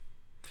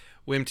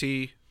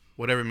WIMT,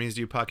 whatever it means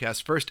to you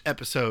podcast, first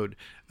episode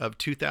of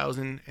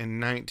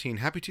 2019.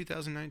 Happy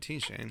 2019,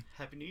 Shane.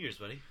 Happy New Year's,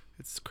 buddy.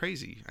 It's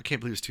crazy. I can't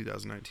believe it's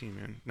 2019,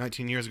 man.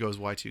 19 years ago was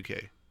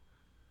Y2K.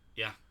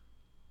 Yeah.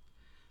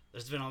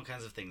 There's been all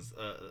kinds of things.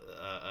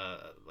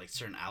 Like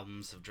certain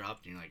albums have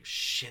dropped, and you're like,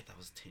 shit, that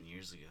was 10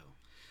 years ago.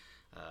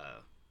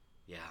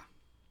 Yeah.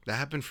 That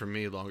happened for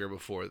me longer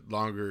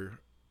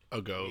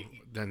ago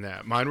than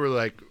that. Mine were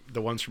like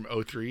the ones from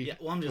 03. Yeah,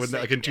 well, I'm just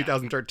saying, like in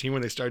 2013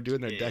 when they started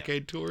doing their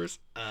decade tours.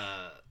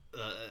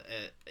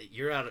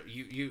 You're out of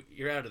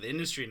the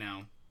industry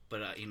now,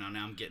 but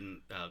now I'm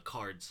getting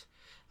cards.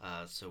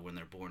 So when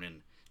they're born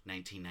in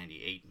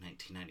 1998,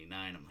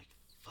 1999, I'm like,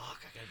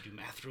 fuck, I gotta do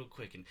math real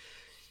quick. And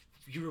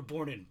you were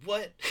born in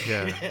what?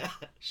 Yeah.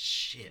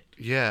 Shit.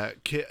 Yeah,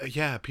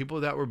 yeah. People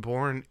that were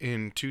born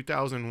in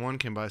 2001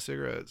 can buy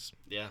cigarettes.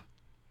 Yeah.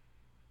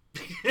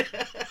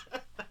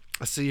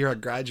 That's the year I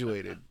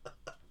graduated.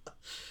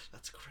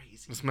 That's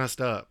crazy. It's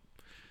messed up.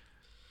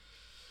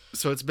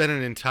 So it's been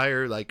an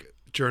entire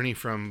journey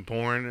from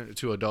born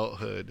to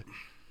adulthood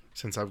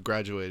since I've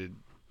graduated.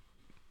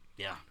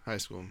 Yeah. High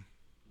school.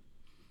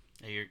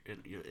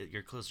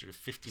 You're closer to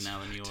 50 now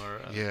than you are.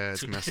 Yeah,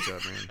 it's messed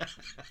up, man.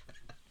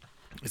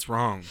 It's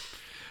wrong.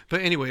 But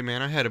anyway,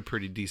 man, I had a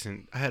pretty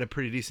decent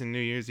New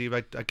Year's Eve.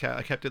 I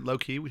kept it low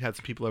key. We had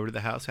some people over to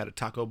the house. Had a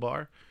taco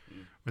bar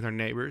with our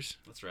neighbors.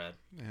 That's rad.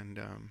 And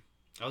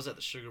I was at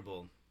the Sugar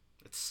Bowl.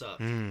 It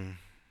sucked. It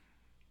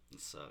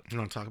sucked. You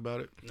want to talk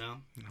about it? No,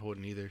 I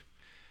wouldn't either.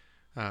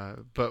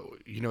 But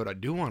you know what I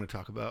do want to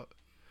talk about?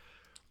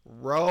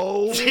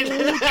 Roll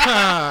Tide.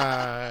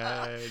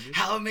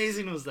 How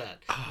amazing was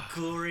that?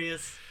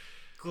 Glorious.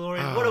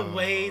 What a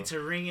way to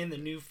ring in the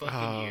new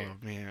fucking year. Oh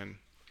man,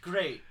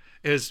 great.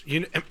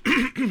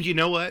 You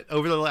know what?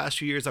 Over the last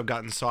few years, I've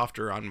gotten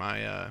softer on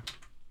my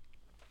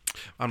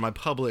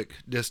public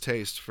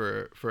distaste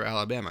for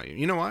Alabama.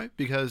 You know why?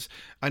 Because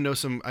I know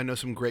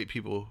some great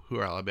people who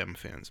are Alabama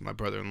fans. My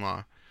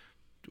brother-in-law.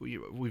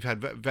 We've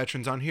had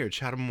veterans on here.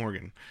 Chatham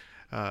Morgan.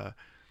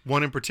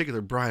 One in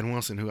particular, Brian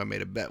Wilson, who I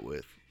made a bet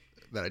with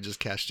that I just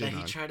cashed in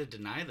on. He tried to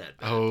deny that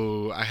bet.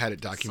 Oh, I had it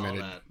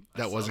documented.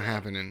 That wasn't that.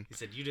 happening. He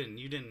said you didn't.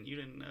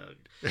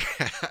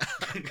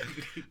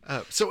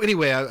 So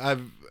anyway,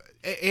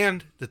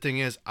 and the thing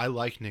is, I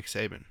like Nick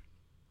Saban.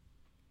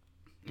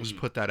 Just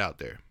put that out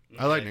there.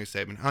 Okay. I like Nick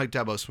Saban. I like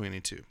Dabo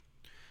Swinney too.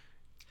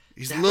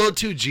 He's a little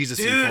too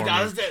Jesus-y for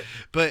me.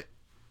 But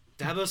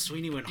Dabo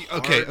Swinney went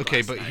hard.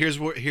 Okay, but here's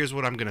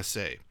what I'm gonna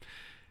say.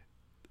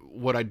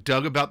 What I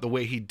dug about the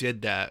way he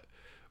did that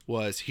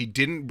was he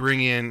didn't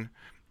bring in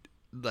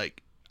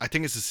I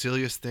think it's the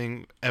silliest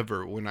thing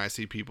ever when I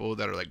see people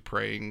that are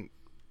praying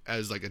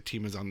as a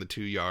team is on the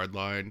 2-yard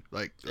line,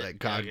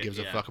 God gives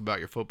a fuck about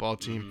your football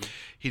team.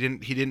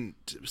 Mm-hmm. He didn't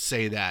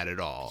say that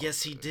at all.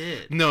 Yes, he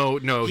did. No,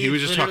 he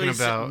was just talking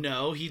about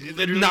he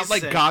literally not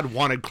said, God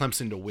wanted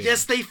Clemson to win.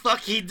 Yes,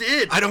 he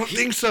did. I don't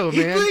think so,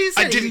 man.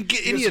 I didn't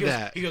get any of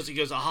that. He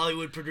goes, a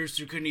Hollywood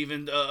producer couldn't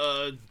even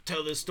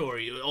tell this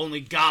story. Only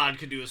God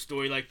could do a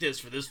story like this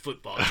for this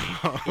football team.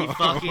 He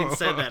fucking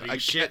said that. Are you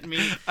shitting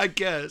me? I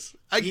guess.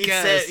 He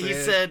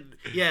said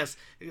yes.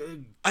 He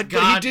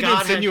did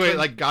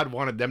insinuate God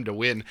wanted them to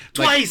win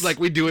twice, like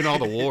we do in all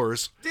the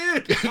wars,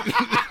 dude.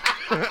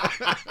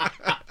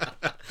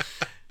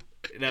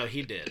 No,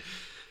 he did.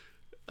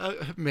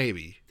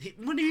 Maybe.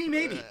 What do you mean?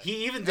 Maybe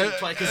he even did it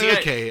twice because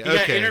he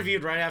got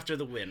interviewed right after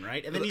the win,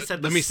 right? And then he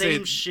said the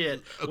same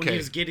shit when he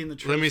was getting the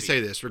trophy. Let me say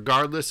this: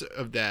 regardless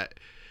of that,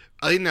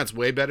 I think that's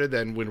way better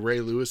than when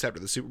Ray Lewis after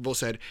the Super Bowl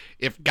said,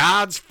 "If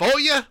God's for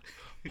you,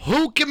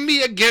 who can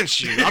be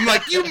against you?" I'm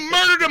like, you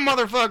murdered a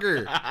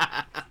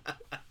motherfucker.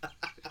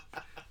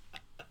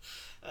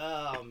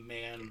 Oh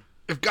man!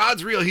 If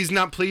God's real, He's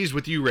not pleased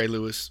with you, Ray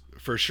Lewis,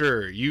 for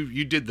sure.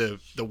 You did the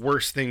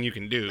worst thing you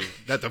can do.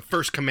 That's the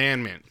first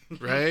commandment,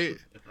 right?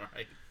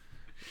 Right.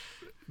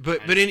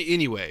 But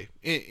anyway,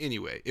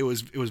 it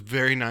was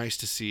very nice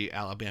to see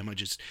Alabama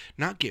just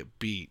not get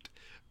beat,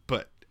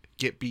 but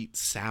get beat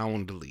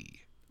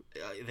soundly.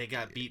 They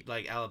got beat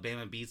like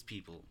Alabama beats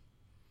people.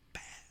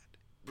 Bad.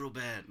 Real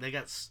bad. They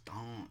got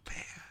stomped.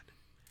 Bad.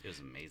 It was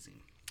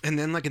amazing. And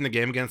then, in the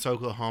game against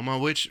Oklahoma,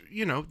 which,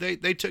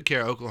 they took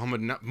care of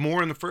Oklahoma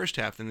more in the first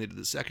half than they did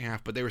the second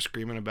half, but they were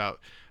screaming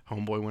about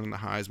homeboy winning the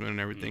Heisman and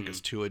everything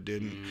because Tua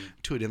didn't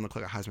look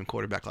like a Heisman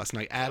quarterback last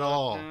night at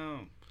all.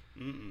 No.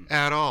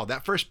 At all.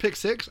 That first pick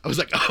six, I was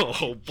like,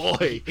 oh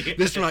boy,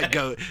 this might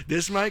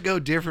go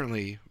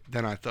differently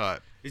than I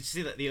thought. Did you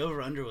see that the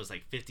over-under was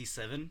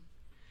 57?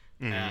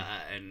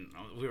 And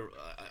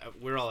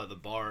we're all at the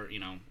bar,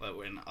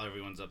 when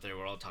everyone's up there,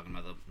 we're all talking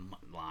about the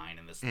line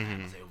and this and that.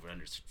 I was over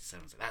under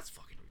 57. I was like, that's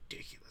fucking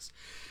ridiculous.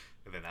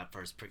 And then that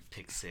first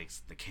pick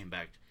six, they came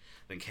back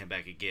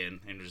again,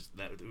 and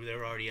they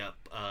were already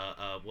up.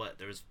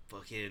 There was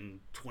fucking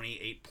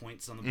 28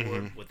 points on the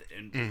board with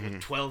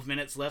 12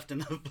 minutes left in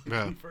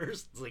the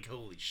first. It's like,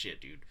 holy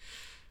shit, dude.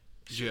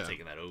 Should have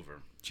taken that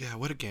over. Yeah,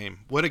 what a game.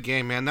 What a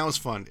game, man. That was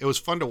fun. It was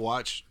fun to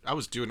watch. I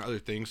was doing other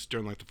things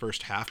during the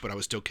first half, but I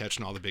was still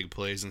catching all the big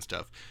plays and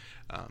stuff.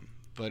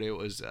 But it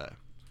was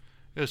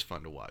It was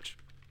fun to watch.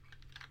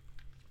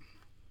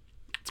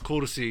 It's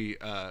cool to see.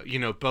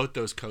 Both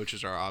those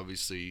coaches are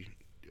obviously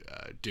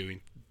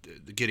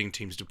getting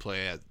teams to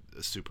play at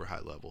a super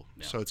high level.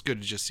 Yeah. So it's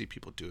good to just see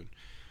people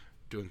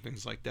doing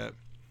things like that.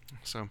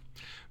 So,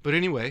 but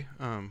anyway,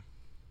 I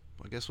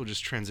guess we'll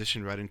just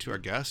transition right into our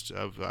guest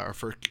of our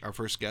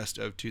first guest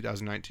of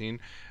 2019,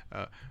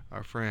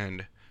 our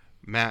friend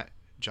Matt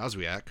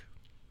Jozwiak.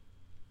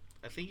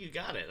 I think you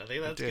got it. I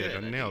think that's good.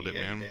 I nailed it,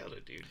 man. You nailed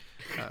it, dude.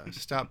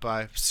 Stop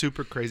by.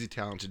 Super crazy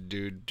talented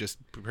dude. Just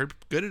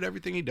good at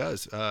everything he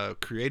does.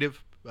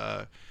 Creative.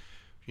 A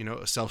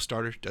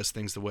self-starter. Does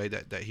things the way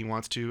that he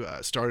wants to.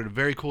 Started a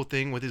very cool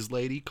thing with his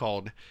lady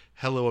called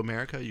Hello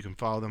America. You can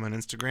follow them on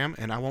Instagram.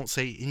 And I won't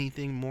say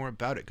anything more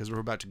about it because we're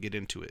about to get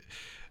into it.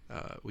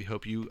 We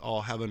hope you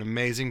all have an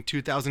amazing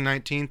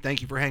 2019.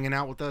 Thank you for hanging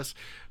out with us.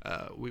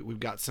 We've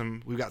got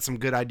some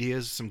good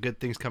ideas, some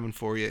good things coming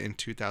for you in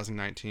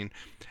 2019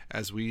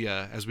 as we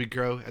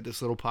grow at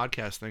this little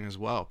podcast thing as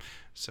well.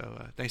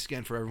 So thanks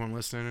again for everyone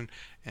listening,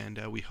 and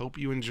we hope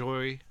you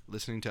enjoy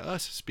listening to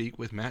us speak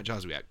with Matt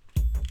Jozwiak.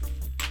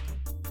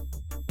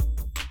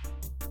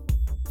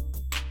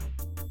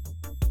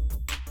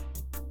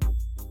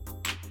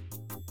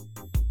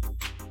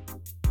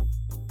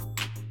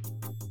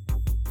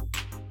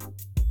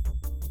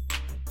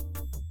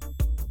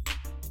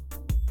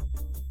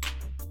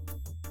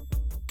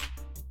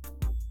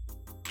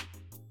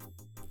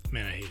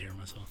 Man, I hate hearing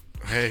myself.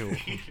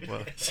 Hey,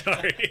 well,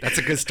 sorry. That's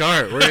a good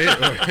start.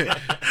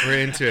 We're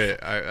into it.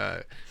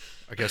 I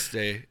guess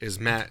today is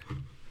Matt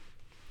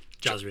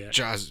Jozwiak.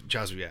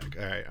 Jozwiak.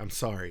 All right. I'm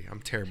sorry. I'm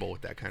terrible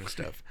with that kind of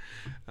stuff.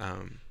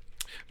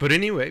 But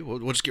anyway, we'll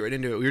just get right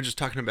into it. We were just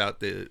talking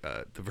about the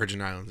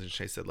Virgin Islands, and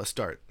Shay said, "Let's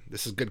start.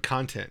 This is good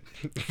content."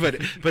 but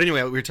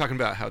anyway, we were talking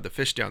about how the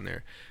fish down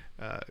there.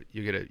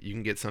 You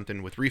can get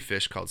something with reef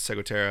fish called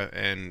Segotera,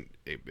 and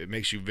it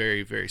makes you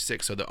very, very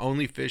sick. So the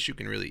only fish you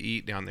can really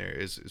eat down there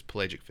is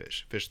pelagic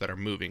fish that are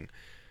moving,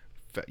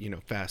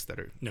 fast, that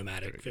are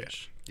nomadic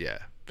fish. Yeah,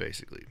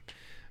 basically.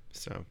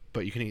 So,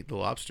 but you can eat the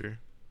lobster.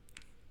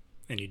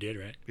 And you did,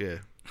 right? Yeah,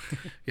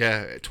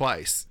 yeah,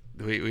 twice.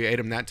 We ate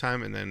them that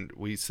time, and then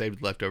we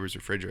saved leftovers,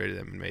 refrigerated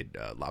them, and made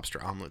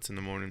lobster omelets in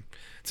the morning.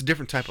 It's a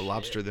different type of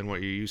lobster than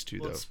what you're used to,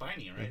 though. It's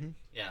spiny, right? Mm-hmm.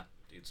 Yeah.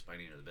 Dude,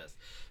 spiny are the best.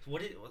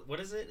 What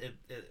is it?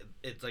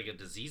 It's like a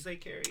disease they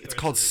carry? It's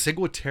called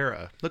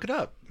Segotera. Look it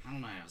up. I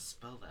don't know how to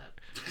spell that.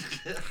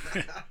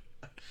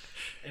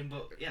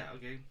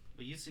 Okay.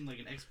 But you seem like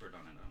an expert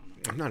on it. I don't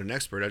know. I'm not an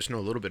expert. I just know a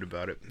little bit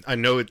about it. I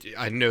know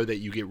that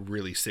you get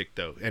really sick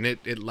though, and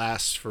it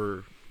lasts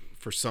for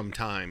some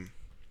time.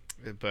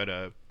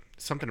 But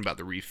something about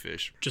the reef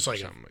fish, just like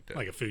something like that,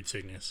 like a food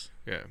sickness.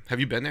 Yeah. Have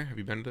you been there? Have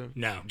you been to?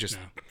 No. Just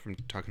no. from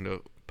talking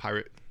to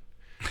Pirate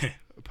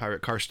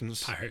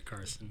Karstens. Pirate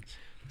Karstens.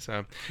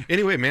 So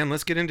anyway, man,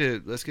 let's get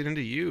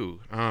into you.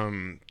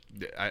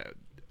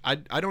 I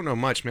don't know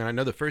much, man. I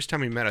know the first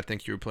time we met, I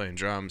think you were playing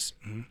drums.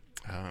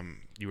 Mm-hmm.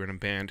 You were in a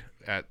band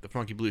at the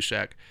Funky Blue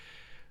Shack.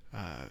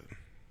 Doc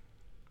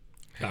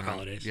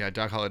Hollidays. Yeah,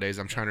 Doc Hollidays.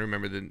 I'm trying to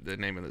remember the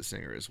name of the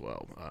singer as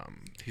well.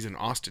 He's in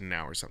Austin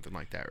now or something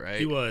like that, right?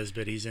 He was,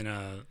 but he's in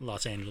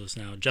Los Angeles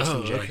now.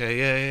 Justin J. Okay,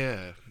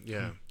 yeah.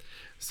 Mm-hmm.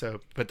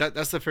 So, but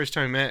that's the first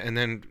time we met, and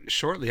then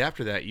shortly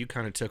after that, you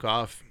kind of took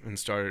off and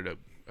started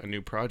a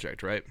new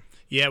project, right?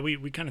 Yeah,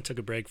 we kind of took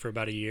a break for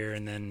about a year,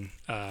 and then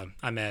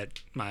I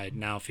met my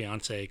now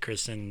fiance,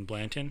 Kristen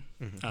Blanton,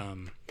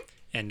 mm-hmm.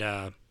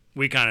 And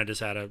we kind of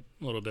just had a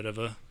little bit of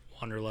a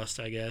wanderlust,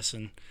 I guess,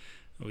 and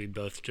we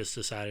both just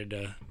decided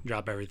to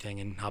drop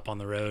everything and hop on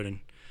the road and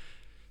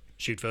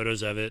shoot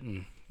photos of it,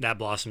 and that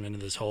blossomed into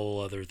this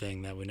whole other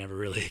thing that we never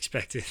really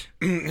expected.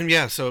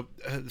 Yeah, so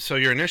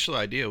your initial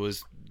idea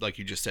was, like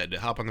you just said,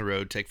 to hop on the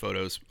road, take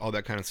photos, all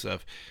that kind of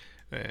stuff,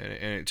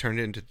 and it turned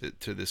into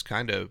this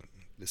kind of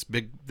this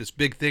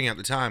big thing at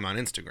the time on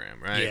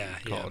Instagram, right? Yeah,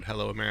 called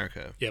Hello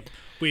America. Yep.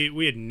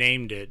 We had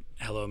named it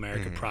Hello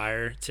America mm-hmm.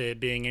 prior to it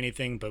being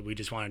anything, but we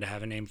just wanted to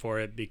have a name for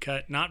it,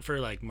 because not for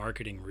like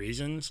marketing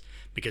reasons,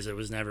 because it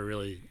was never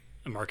really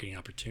a marketing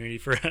opportunity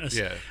for us.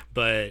 Yeah.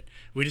 But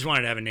we just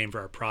wanted to have a name for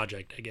our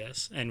project, I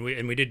guess. And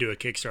we did do a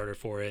Kickstarter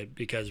for it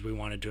because we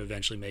wanted to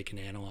eventually make an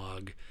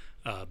analog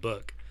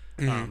book.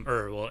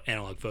 Mm-hmm.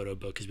 Analog photo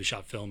book, because we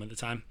shot film at the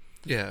time.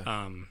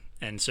 Yeah.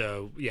 And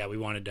so yeah, we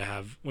wanted to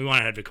have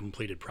a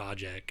completed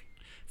project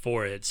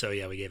for it. So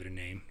yeah, we gave it a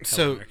name.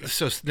 So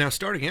now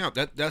starting out,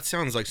 that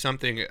sounds like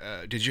something.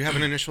 Did you have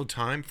an initial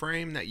time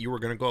frame that you were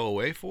going to go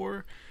away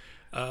for?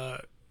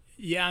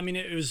 Yeah, I mean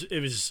it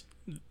was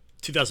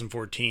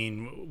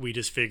 2014. We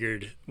just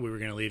figured we were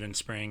going to leave in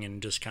spring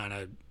and just kind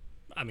of.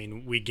 I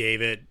mean, we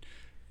gave it.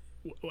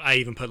 I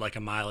even put like a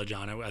mileage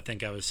on it. I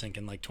think I was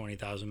thinking like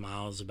 20,000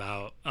 miles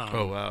about.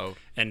 Oh wow!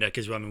 And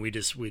because I mean,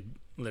 we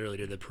literally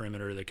did the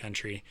perimeter of the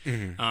country,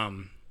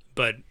 mm-hmm.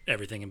 But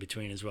everything in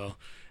between as well.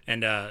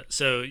 And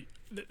so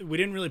we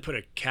didn't really put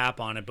a cap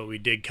on it, but we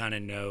did kind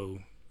of know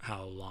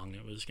how long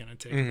it was going to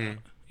take.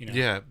 Mm-hmm.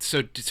 Yeah.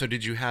 So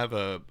did you have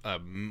a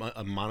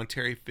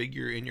monetary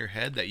figure in your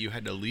head that you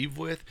had to leave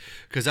with?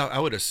 Because I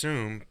would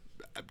assume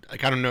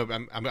like, I don't know.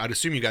 I'd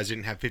assume you guys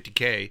didn't have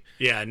 50K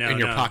in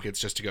your pockets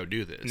just to go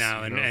do this.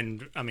 No,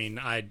 and I mean,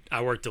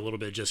 I worked a little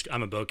bit.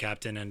 I'm a boat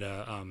captain and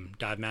a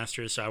dive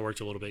master, so I worked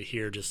a little bit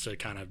here just to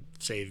kind of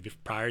save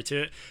prior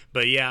to it.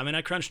 But yeah, I mean,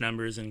 I crunched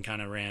numbers and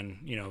kind of ran,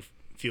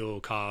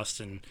 fuel costs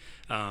and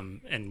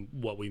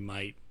what we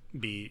might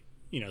be,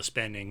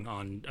 spending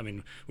on. I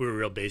mean, we were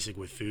real basic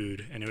with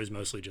food, and it was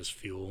mostly just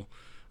fuel.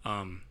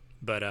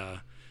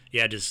 But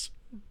yeah, just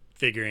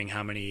figuring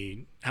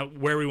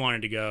where we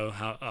wanted to go,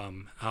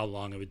 how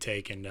long it would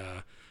take, and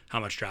how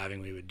much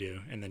driving we would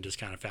do, and then just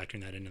kind of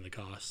factoring that into the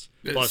costs,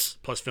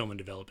 plus film and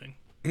developing.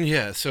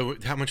 Yeah. So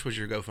how much was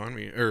your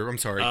GoFundMe, or I'm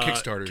sorry,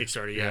 Kickstarter?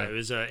 Kickstarter, yeah. It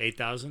was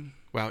 8,000.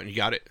 Wow, and you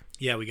got it?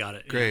 Yeah, we got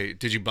it. Great. Yeah.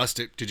 Did you bust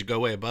it? Did you go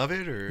way above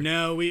it, or?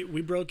 No, we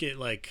broke it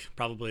like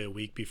probably a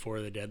week before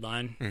the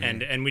deadline,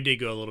 and we did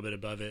go a little bit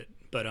above it.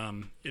 But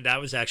that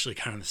was actually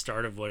kind of the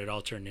start of what it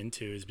all turned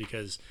into, is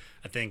because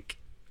I think,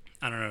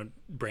 I don't know,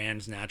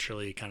 brands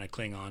naturally kind of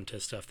cling on to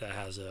stuff that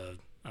has a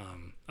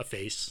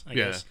face, I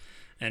guess,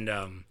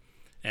 and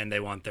they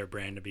want their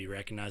brand to be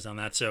recognized on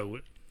that. So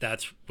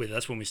that's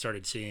when we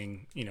started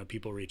seeing,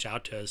 people reach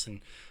out to us,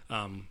 and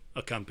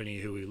a company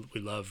who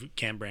we love,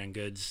 Camp Brand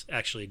Goods,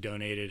 actually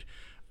donated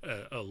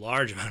a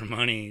large amount of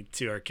money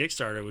to our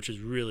Kickstarter, which is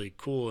really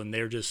cool. And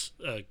they're just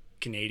a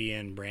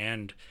Canadian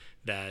brand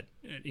that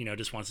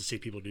just wants to see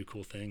people do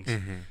cool things,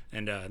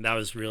 and that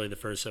was really the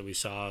first that we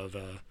saw of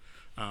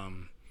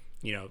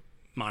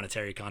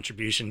monetary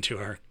contribution to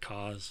our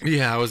cause.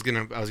 Yeah, I was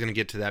gonna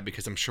get to that,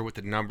 because I'm sure with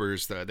the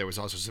numbers there was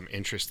also some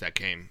interest that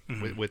came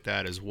with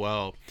that as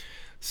well.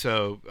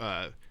 So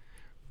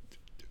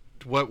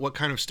what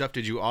kind of stuff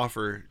did you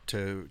offer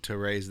to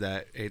raise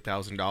that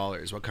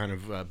 $8,000? What kind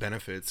of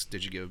benefits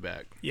did you give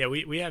back? Yeah,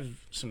 we have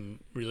some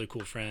really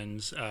cool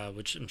friends,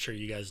 which I'm sure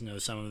you guys know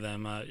some of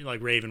them,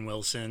 like Raven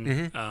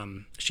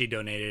Wilson. She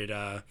donated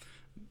an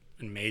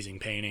amazing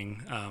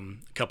painting. A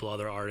couple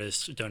other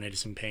artists donated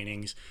some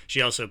paintings.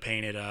 She also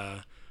painted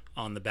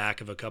on the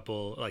back of a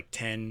couple, like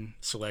 10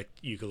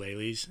 select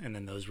ukuleles, and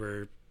then those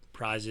were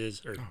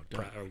prizes or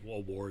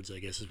awards, I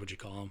guess is what you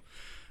call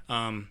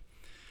them.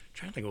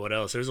 Trying to think of what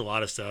else. There's a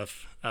lot of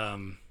stuff. I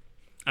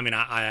mean,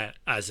 I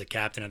as a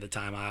captain at the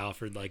time, I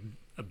offered like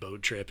a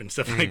boat trip and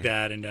stuff like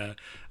that, and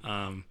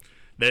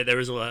there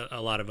was a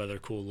lot of other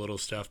cool little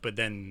stuff. But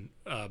then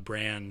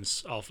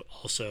brands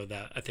also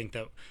that I think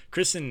that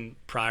Kristen,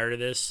 prior to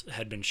this,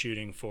 had been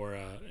shooting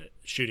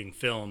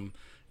film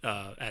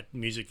at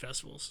music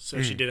festivals,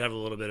 so she did have a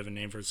little bit of a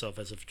name for herself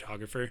as a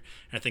photographer, and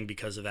I think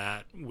because of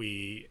that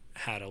we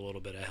had a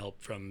little bit of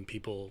help from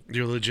people.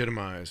 You're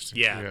legitimized.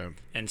 Yeah.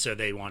 And so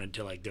they wanted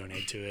to like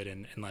donate to it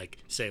and like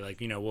say like,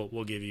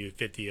 we'll give you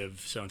 50 of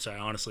so and so. I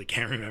honestly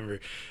can't remember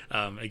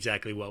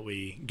exactly what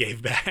we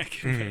gave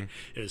back. It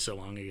was so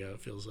long ago,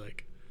 it feels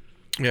like.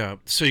 Yeah.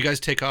 So you guys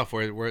take off.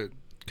 We're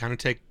kind of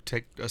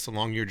take us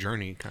along your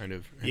journey, kind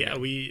of. Yeah,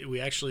 we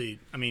actually,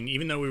 I mean,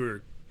 even though we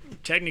were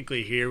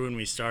technically here when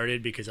we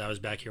started, because I was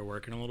back here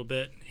working a little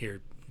bit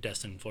here,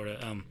 Destin,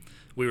 Florida.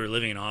 We were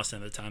living in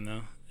Austin at the time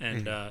though,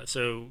 and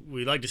so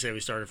we like to say we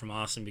started from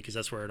Austin because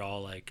that's where it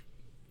all like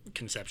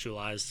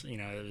conceptualized.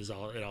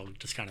 It all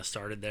just kind of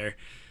started there.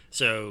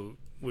 So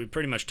we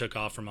pretty much took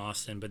off from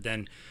Austin, but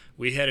then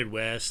we headed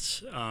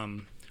west.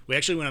 We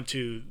actually went up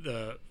to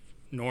the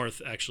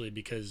north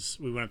because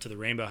we went up to the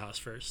Rainbow House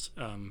first.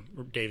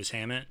 Davis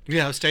Hammett.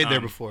 Yeah, I stayed there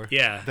before.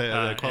 Yeah,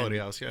 the Equality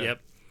House. Yeah.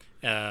 Yep.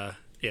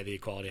 Yeah, the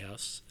Equality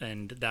House,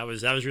 and that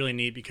was really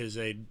neat because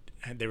they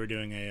were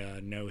doing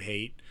a no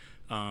hate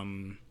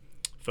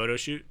photo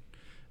shoot,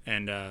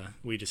 and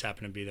we just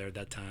happened to be there at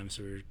that time,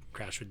 so we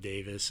crashed with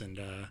Davis and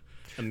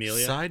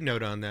Amelia. Side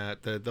note on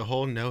that, the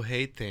whole no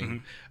hate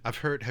thing. I've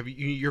heard.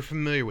 You're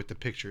familiar with the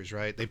pictures,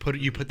 right? They put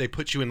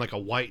you in like a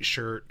white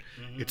shirt.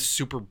 It's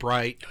super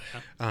bright.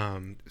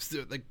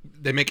 So, like,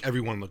 they make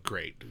everyone look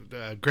great.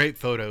 Great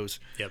photos.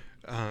 Yep.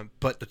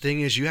 But the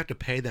thing is, you have to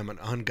pay them an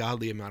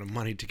ungodly amount of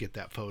money to get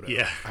that photo.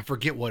 Yeah. I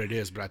forget what it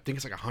is, but I think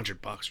it's like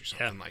 $100 or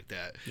something like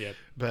that. Yep.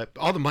 But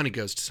all the money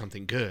goes to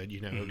something good,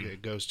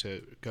 It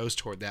goes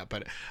toward that.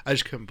 But I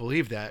just couldn't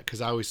believe that, because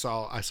I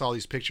saw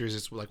these pictures.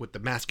 It's like with the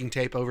masking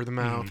tape over the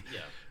mouth. Yeah.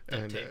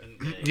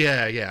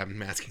 And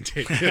masking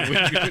tape.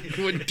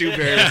 wouldn't do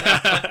very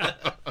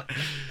well.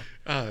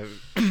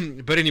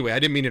 But anyway, I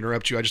didn't mean to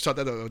interrupt you. I just thought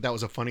that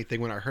was a funny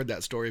thing when I heard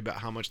that story about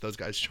how much those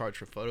guys charge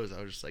for photos.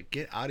 I was just like,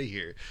 get out of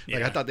here.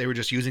 Like, I thought they were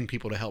just using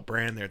people to help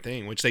brand their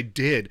thing, which they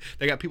did.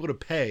 They got people to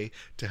pay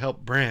to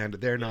help brand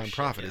their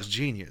nonprofit. It's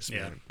genius,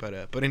 man.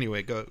 But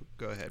anyway, go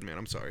ahead, man.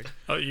 I'm sorry.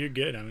 Oh, you're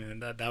good. I mean,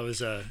 that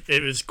was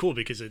it was cool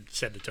because it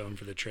set the tone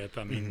for the trip.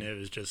 I mean, it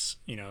was just,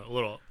 a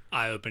little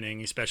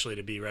eye-opening, especially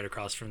to be right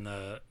across from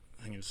I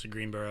think it was the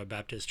Greenboro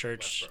Baptist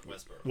Church.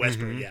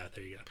 Westboro. Yeah,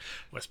 there you go.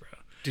 Westboro.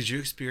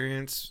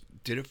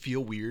 Did it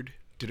feel weird?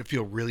 Did it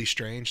feel really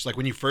strange? Like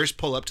when you first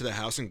pull up to the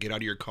house and get out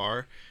of your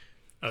car?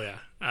 Oh yeah.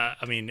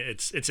 I mean,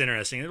 it's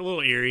interesting. It's a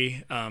little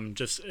eerie.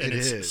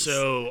 It's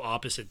so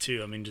opposite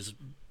too. I mean, just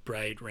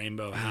bright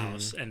rainbow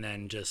house, and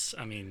then just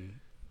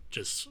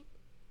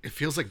It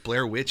feels like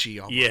Blair Witchy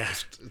almost. Yeah.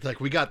 Like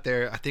we got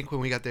there, I think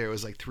when we got there it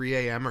was like 3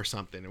 a.m. or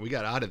something, and we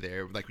got out of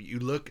there. Like you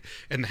look,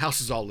 and the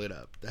house is all lit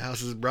up. The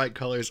house is bright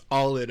colors,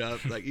 all lit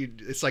up. Like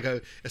it's like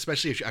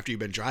especially after you've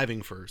been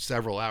driving for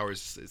several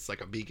hours, it's like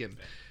a beacon.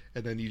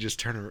 And then you just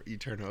turn over,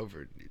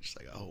 and you're just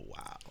like, oh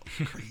wow,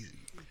 crazy.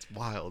 It's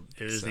wild.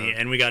 It was neat.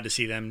 And we got to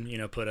see them,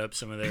 put up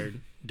some of their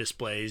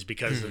displays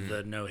because of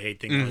the no hate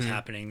thing that was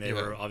happening. They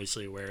were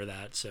obviously aware of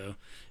that, so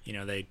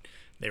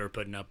they were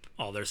putting up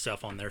all their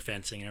stuff on their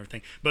fencing and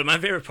everything. But my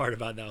favorite part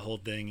about that whole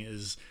thing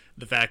is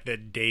the fact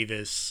that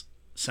Davis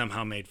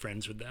somehow made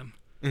friends with them.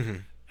 Mm-hmm.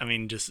 I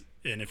mean,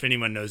 and if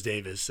anyone knows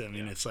Davis, I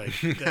mean, it's like,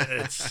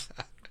 it's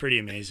pretty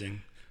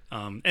amazing.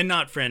 And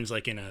not friends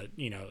like in a,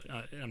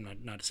 I'm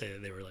not to say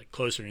that they were like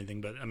close or anything,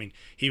 but I mean,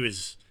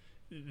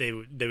 they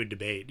would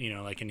debate,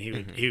 and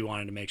he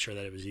wanted to make sure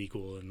that it was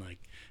equal, and like,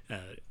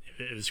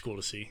 it was cool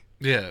to see.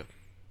 Yeah.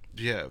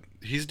 Yeah,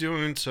 he's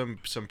doing some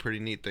pretty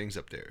neat things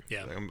up there.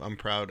 Yeah, like, I'm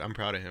proud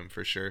of him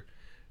for sure.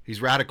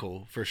 He's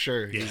radical for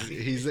sure. Yeah.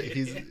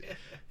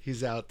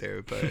 He's out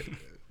there,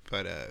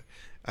 but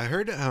I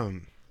heard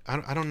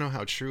I don't know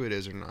how true it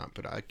is or not,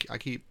 but I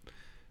keep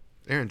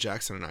Aaron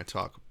Jackson and I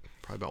talk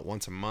probably about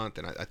once a month,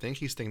 and I think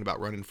he's thinking about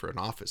running for an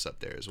office up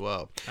there as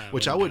well,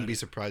 which I wouldn't be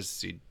surprised to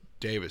see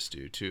Davis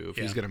do too if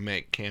he's gonna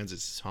make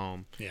Kansas his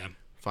home. Yeah,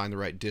 find the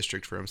right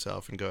district for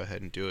himself and go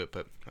ahead and do it.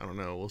 But I don't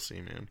know. We'll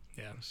see, man.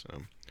 Yeah.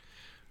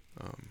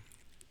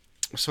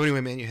 So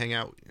anyway, man, you hang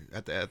out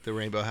at the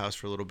Rainbow House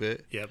for a little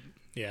bit. Yep.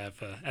 Yeah.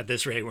 If, at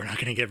this rate, we're not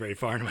going to get very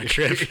far in my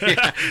trip.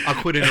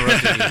 I'll quit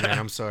interrupting you, man.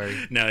 I'm sorry.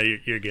 No,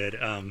 you're good.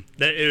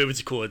 It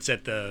was cool. It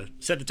set the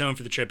tone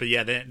for the trip. But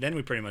yeah, then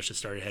we pretty much just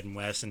started heading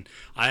west. And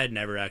I had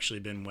never actually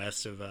been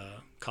west of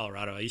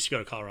Colorado. I used to go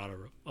to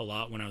Colorado a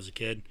lot when I was a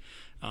kid.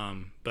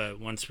 But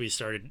once we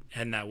started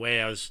heading that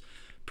way, I was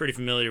pretty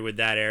familiar with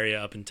that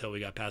area up until we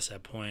got past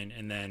that point.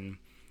 And then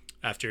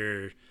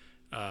after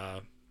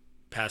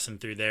passing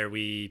through there,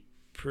 we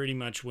pretty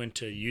much went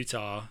to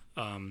Utah,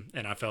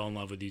 and I fell in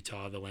love with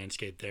Utah, the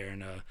landscape there,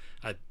 and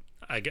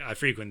I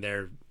frequent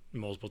there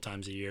multiple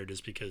times a year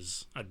just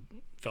because I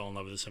fell in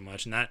love with it so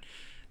much. And that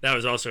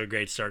was also a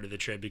great start to the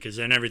trip, because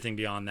then everything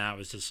beyond that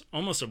was just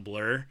almost a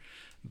blur,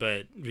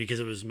 but because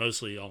it was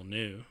mostly all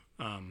new.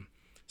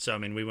 So I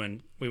mean, we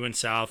went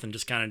south and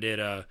just kind of did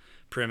a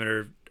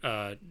perimeter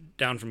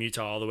down from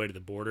Utah all the way to the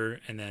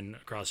border, and then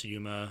across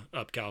Yuma,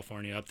 up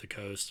California, up the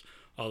coast,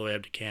 all the way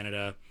up to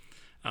Canada.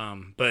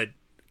 But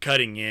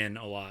cutting in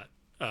a lot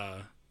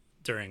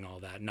during all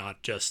that,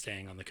 not just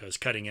staying on the coast,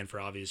 cutting in for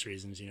obvious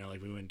reasons.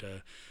 Like we went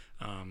to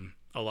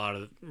a lot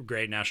of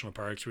great national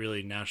parks,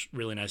 really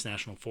nice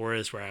national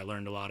forests where I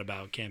learned a lot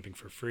about camping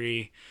for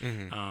free,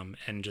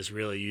 and just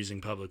really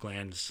using public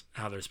lands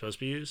how they're supposed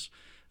to be used,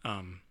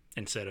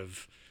 instead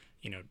of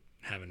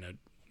having to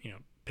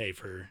pay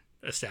for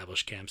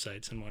established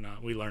campsites and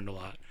whatnot. We learned a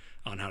lot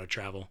on how to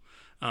travel.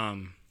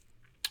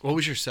 What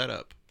was your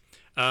setup?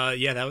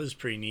 Yeah, that was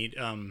pretty neat.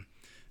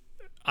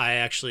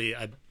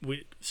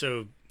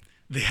 So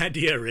the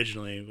idea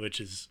originally, which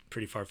is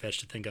pretty far-fetched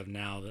to think of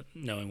now,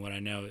 knowing what I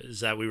know, is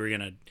that we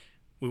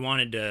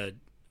wanted to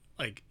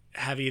like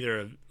have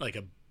either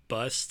a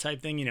bus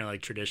type thing,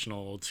 like traditional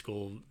old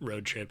school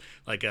road trip,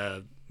 like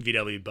a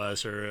VW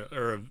bus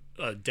or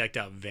a decked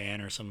out van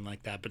or something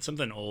like that, but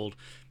something old,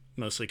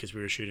 mostly because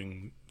we were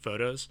shooting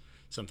photos,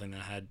 something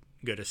that had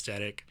good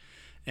aesthetic.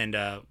 And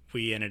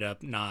we ended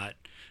up not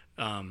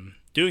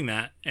doing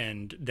that,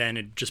 and then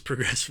it just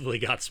progressively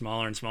got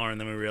smaller and smaller, and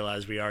then we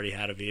realized we already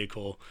had a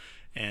vehicle,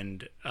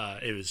 and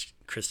it was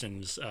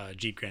Kristen's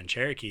Jeep Grand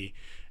Cherokee,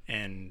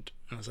 and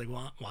I was like,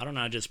 well, why don't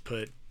I just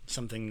put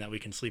something that we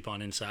can sleep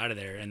on inside of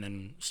there and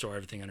then store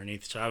everything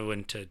underneath? So I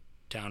went to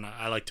town.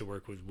 I like to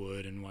work with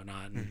wood and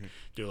whatnot, and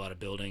do a lot of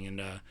building,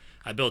 and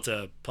I built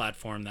a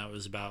platform that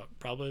was about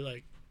probably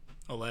like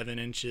 11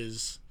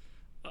 inches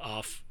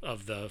off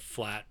of the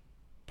flat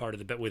part of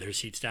the bed with her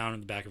seats down in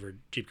the back of her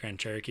Jeep Grand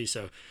Cherokee.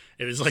 So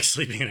it was like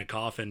sleeping in a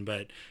coffin,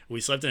 but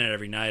we slept in it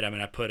every night. I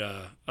mean, I put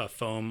a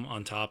foam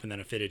on top and then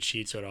a fitted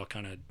sheet, so it all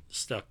kind of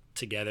stuck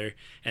together.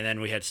 And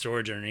then we had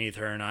storage underneath,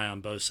 her and I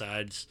on both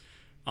sides.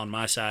 On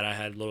my side, I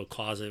had a little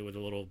closet with a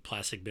little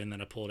plastic bin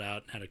that I pulled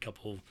out and had a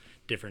couple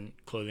different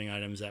clothing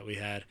items that we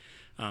had.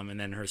 And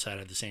then her side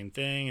had the same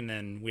thing. And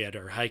then we had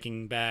our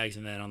hiking bags.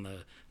 And then on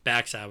the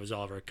back side was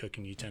all of our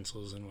cooking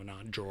utensils and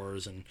whatnot,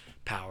 drawers and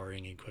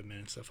powering equipment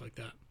and stuff like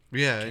that.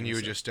 Yeah, and you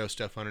would just stow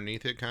stuff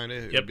underneath it, kind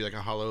of? It would be like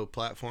a hollow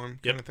platform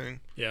kind of thing?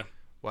 Yeah.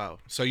 Wow.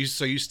 So you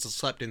still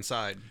slept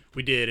inside?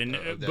 We did,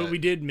 but we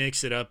did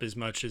mix it up as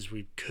much as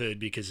we could,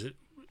 because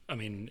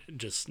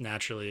just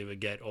naturally it would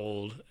get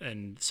old.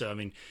 And so,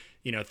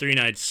 3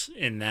 nights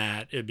in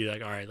that, it'd be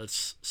like, all right,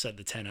 let's set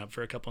the tent up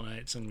for a couple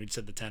nights. And we'd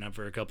set the tent up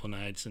for a couple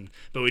nights.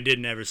 But we did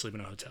never sleep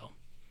in a hotel.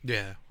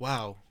 Yeah.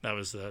 Wow. That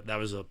was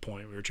the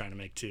point we were trying to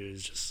make too,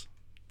 is just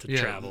to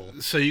travel.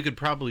 So you could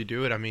probably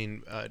do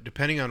it.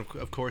 Depending on,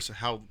 of course,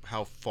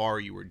 how far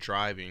you were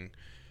driving,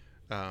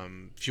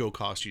 fuel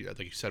cost, like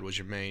you said, was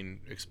your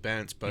main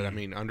expense. But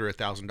under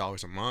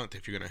 $1,000 a month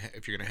if you're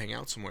gonna hang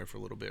out somewhere for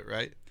a little bit,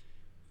 right?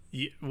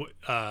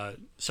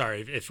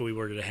 Sorry, if we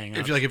were to hang out.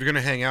 If you're going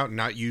to hang out and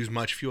not use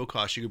much fuel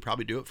costs, you could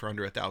probably do it for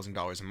under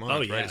 $1,000 a month,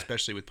 Oh, yeah. right?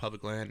 Especially with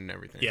public land and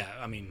everything. Yeah,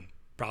 I mean,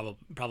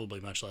 probably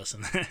much less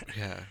than that.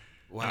 Yeah.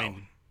 Wow. I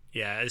mean,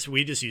 yeah,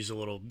 we just use a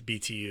little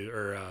BTU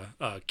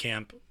or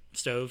camp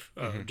stove,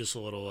 just a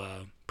little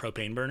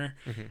propane burner,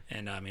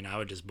 and I mean, I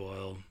would just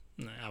boil.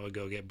 I would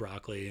go get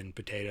broccoli and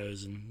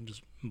potatoes and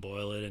just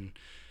boil it and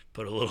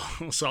put a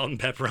little salt and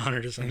pepper on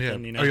it or something. Yeah.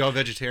 You know? Are you all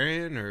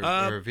vegetarian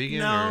or vegan?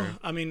 No, or?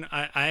 I mean,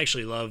 I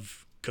actually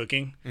love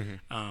cooking.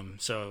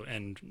 So,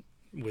 and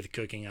with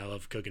cooking, I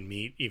love cooking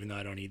meat, even though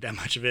I don't eat that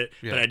much of it.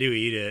 Yeah. But I do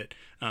eat it.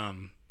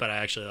 But I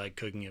actually like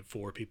cooking it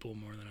for people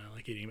more than I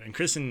like eating it. And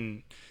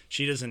Kristen,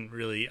 she doesn't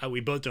really. We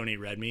both don't eat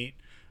red meat.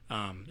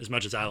 As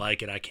much as I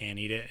like it, I can't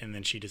eat it, and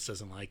then she just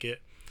doesn't like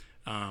it.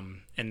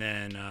 And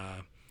then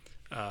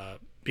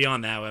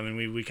beyond that, I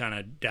mean, we kind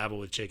of dabble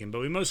with chicken, but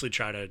we mostly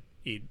try to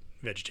eat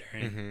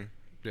vegetarian.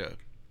 Yeah.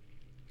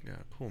 Yeah.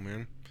 Cool,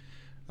 man.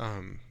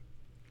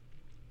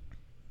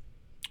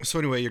 So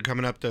anyway, you're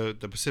coming up the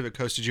Pacific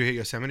Coast. Did you hit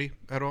Yosemite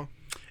at all?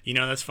 You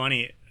know, that's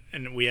funny.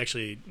 And we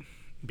actually,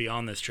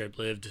 beyond this trip,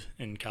 lived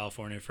in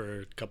California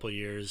for a couple of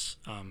years.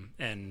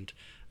 And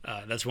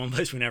that's one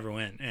place we never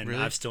went. And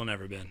Really? I've still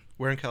never been.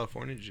 Where in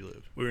California did you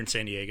live? We were in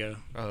San Diego.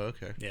 Oh,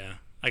 okay. Yeah.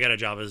 I got a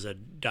job as a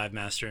dive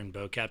master and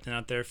boat captain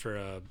out there for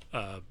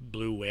a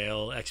blue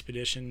whale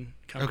expedition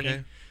company.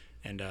 Okay.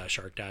 And a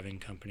shark diving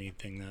company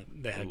thing that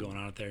they had going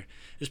on out there.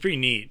 It's pretty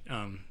neat.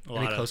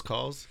 Any close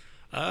calls?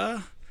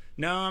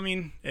 No, I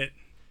mean, it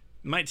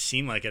might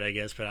seem like it, I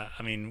guess, but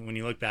I mean, when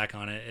you look back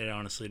on it, it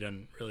honestly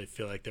doesn't really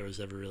feel like there was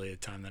ever really a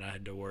time that I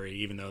had to worry,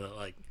 even though that,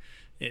 like,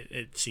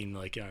 it seemed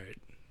like, all right,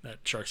 that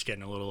shark's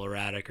getting a little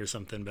erratic or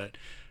something. But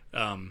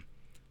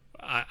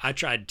I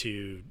tried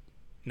to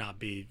not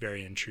be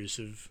very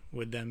intrusive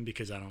with them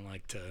because I don't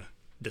like to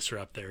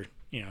disrupt their,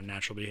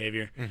 natural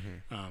behavior.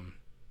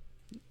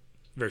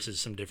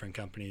 Versus some different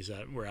companies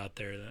that were out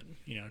there that,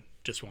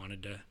 just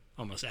wanted to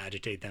almost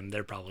agitate them.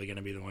 They're probably going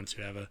to be the ones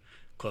who have a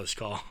close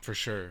call. For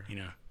sure. You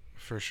know.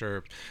 For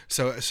sure.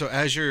 So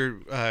as you're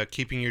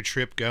keeping your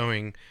trip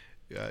going,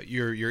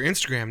 your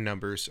Instagram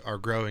numbers are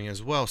growing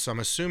as well. So I'm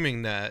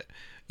assuming that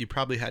you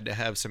probably had to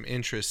have some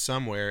interest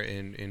somewhere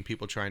in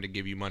people trying to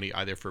give you money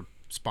either for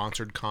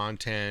sponsored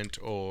content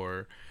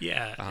or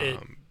yeah.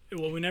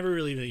 Well, we never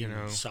really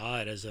even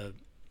saw it as a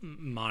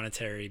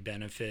monetary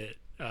benefit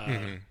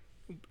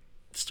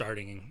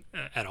starting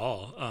at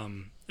all.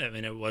 I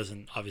mean, it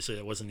wasn't, obviously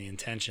that wasn't the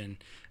intention.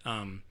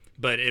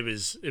 But it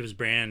was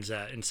brands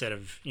that instead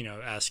of,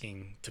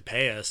 asking to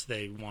pay us,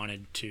 they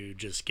wanted to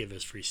just give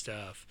us free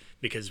stuff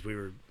because we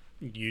were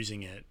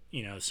using it,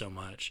 so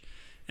much.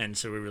 And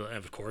so we were,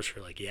 of course,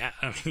 we're like, yeah,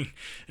 I mean,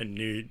 a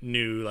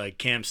new like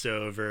camp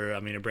stove or,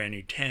 I mean, a brand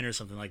new tent or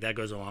something like that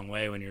goes a long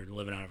way when you're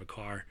living out of a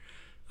car.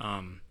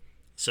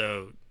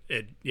 So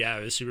it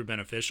was super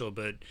beneficial,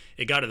 but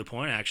it got to the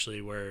point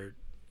actually where,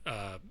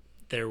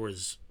 there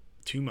was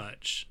too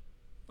much.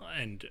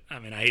 And I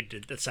mean, I hate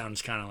it. That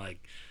sounds kind of like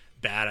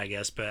bad, I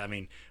guess, but I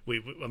mean,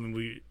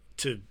 we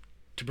to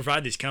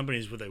provide these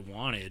companies what they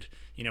wanted,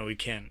 we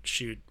can't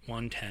shoot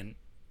one tent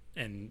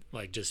and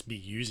like just be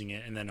using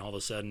it and then all of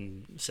a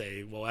sudden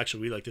say, well,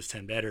 actually we like this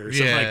tent better or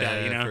something like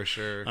that, for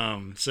sure.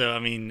 So I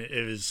mean,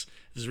 it was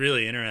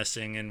really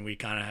interesting, and we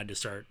kind of had to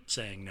start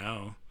saying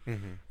no,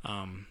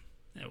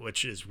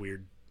 which is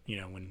weird,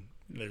 when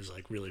there's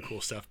like really cool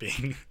stuff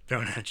being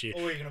thrown at you.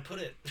 Where are you gonna put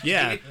it?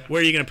 Yeah,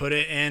 where are you gonna put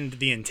it, and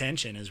the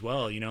intention as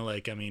well.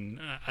 Like, I mean,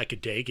 I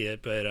could take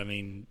it, but I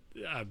mean,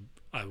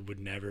 I would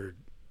never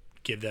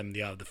give them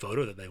the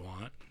photo that they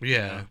want.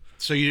 Yeah.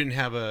 So you didn't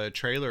have a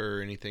trailer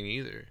or anything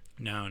either.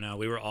 No,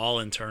 we were all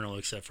internal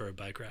except for a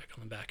bike rack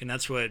on the back, and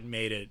that's what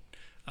made it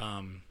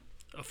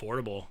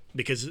affordable.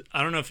 Because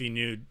I don't know if you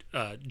knew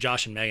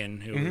Josh and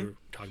Megan, who we were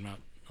talking about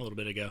a little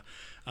bit ago.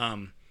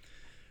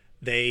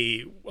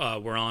 They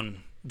were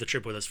on the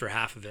trip with us for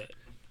half of it,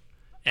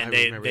 and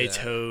they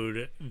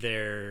towed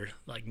their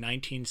like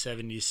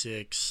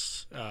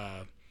 1976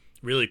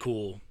 really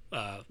cool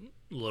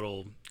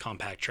little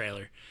compact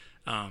trailer,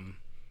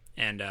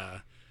 and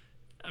I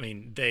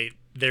mean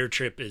their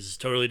trip is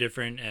totally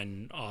different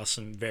and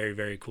awesome, very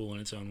very cool in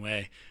its own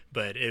way,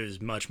 but it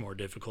was much more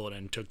difficult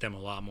and took them a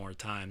lot more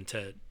time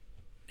to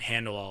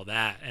handle all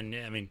that. And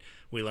I mean,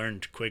 we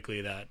learned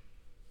quickly that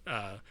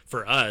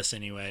for us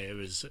anyway, it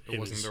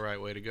wasn't the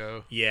right way to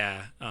go.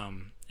 Yeah.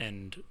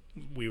 And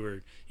we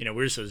were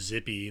so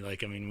zippy.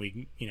 Like, I mean,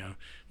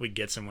 we'd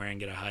get somewhere and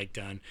get a hike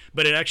done,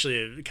 but it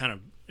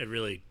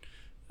really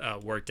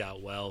worked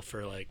out well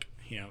for like,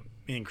 me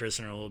and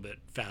Kristen are a little bit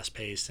fast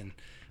paced, and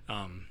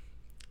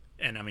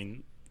I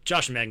mean,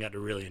 Josh and Megan got to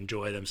really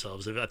enjoy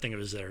themselves. I think it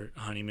was their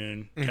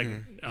honeymoon.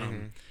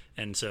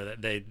 And so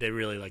that they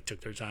really like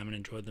took their time and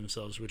enjoyed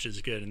themselves, which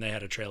is good. And they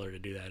had a trailer to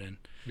do that in.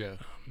 Yeah.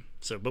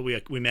 But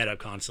we met up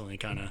constantly,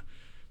 kind of,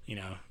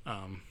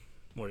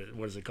 what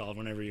is it called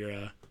whenever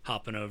you're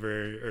hopping over,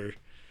 or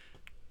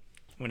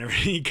whenever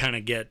you kind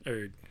of get,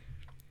 or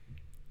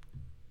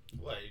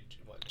what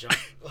Jump.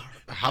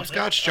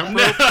 Hopscotch, jump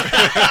rope,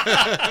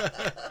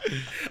 I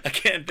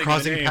can't think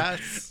crossing of a name.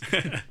 paths.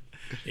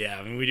 Yeah,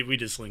 I mean, we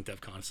just linked up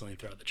constantly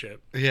throughout the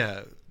trip.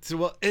 Yeah. So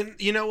well, and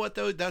you know what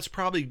though? That's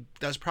probably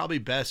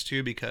best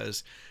too,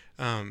 because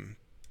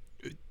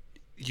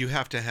you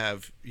have to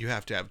have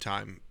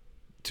time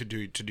to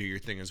do your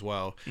thing as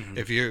well. Mm-hmm.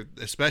 If you're,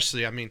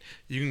 especially, I mean,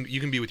 you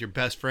can be with your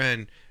best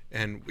friend,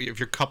 and if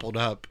you're coupled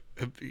up,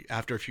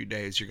 after a few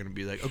days, you're gonna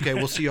be like, okay,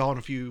 we'll see y'all in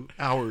a few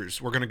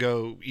hours. We're gonna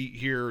go eat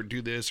here, or do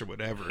this, or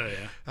whatever. Oh,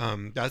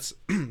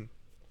 yeah.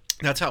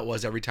 That's how it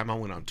was every time I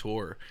went on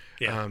tour.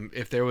 Yeah.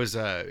 If it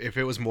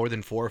was more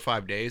than 4 or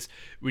 5 days,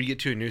 we'd get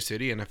to a new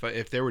city, and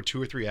if there were 2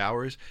 or 3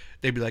 hours,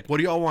 they'd be like, "What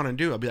do y'all want to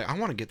do?" I'd be like, "I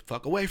want to get the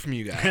fuck away from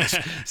you guys."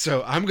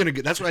 So I'm gonna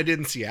get. That's what I did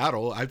in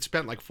Seattle. I've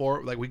spent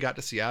we got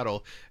to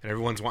Seattle, and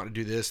everyone's wanting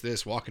to do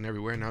this, walking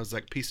everywhere, and I was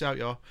like, "Peace out,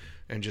 y'all,"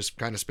 and just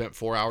kind of spent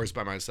 4 hours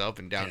by myself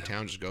in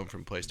downtown, just going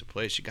from place to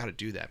place. You got to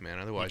do that, man.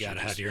 Otherwise, You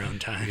gotta have your own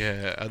time.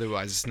 Yeah.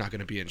 Otherwise, it's not going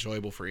to be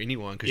enjoyable for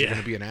anyone, because you're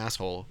going to be an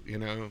asshole, you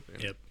know.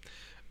 Yep.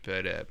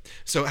 But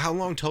so how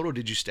long total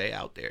did you stay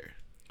out there?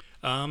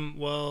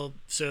 Well,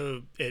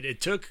 so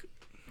it took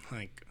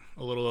like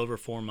a little over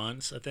 4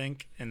 months, I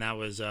think, and that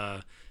was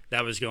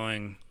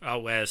going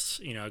out west,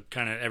 you know,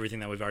 kind of everything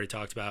that we've already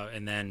talked about,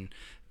 and then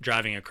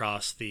driving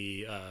across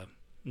the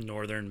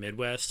northern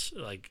Midwest,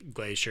 like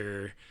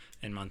Glacier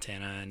and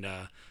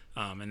Montana,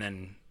 and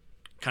then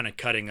kind of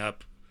cutting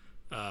up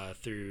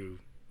through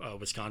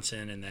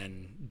Wisconsin, and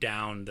then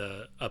down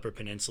the upper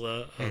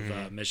peninsula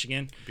of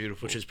Michigan.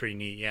 Beautiful. Which is pretty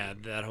neat. Yeah,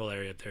 that whole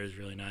area up there is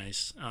really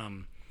nice.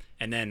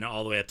 And then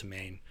all the way up to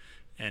Maine,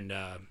 and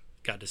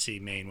got to see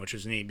Maine, which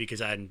was neat because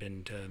I hadn't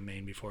been to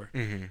Maine before.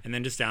 And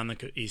then just down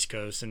the East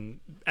Coast, and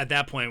at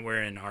that point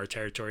we're in our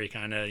territory,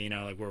 kind of, you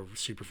know, like we're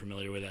super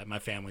familiar with that. My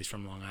family's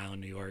from Long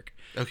Island, New York.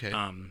 Okay.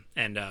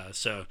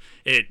 So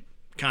it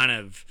kind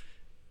of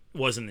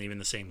wasn't even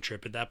the same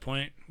trip at that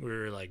point. We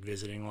were like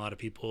visiting a lot of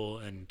people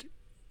and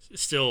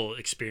still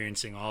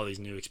experiencing all these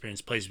new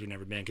places we've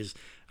never been, because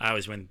I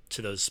always went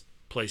to those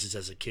places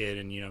as a kid,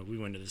 and you know, we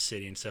went to the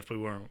city and stuff, but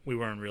we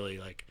weren't really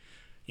like,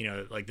 you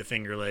know, like the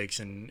Finger Lakes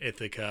and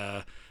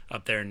Ithaca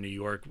up there in New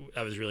York.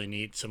 That was really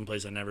neat. Some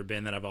place I've never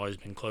been that I've always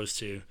been close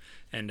to,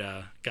 and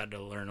got to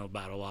learn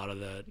about a lot of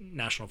the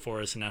national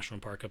forests and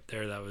national park up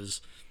there. That was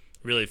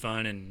really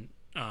fun and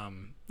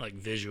like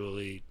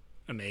visually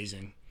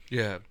amazing.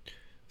 Yeah.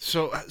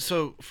 So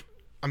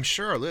I'm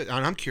sure, and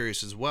I'm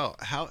curious as well.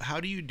 How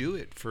do you do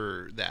it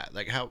for that?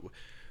 Like, how,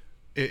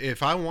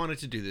 if I wanted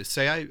to do this,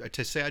 say I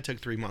took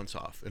 3 months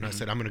off, and I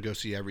said I'm going to go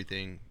see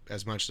everything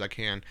as much as I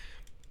can.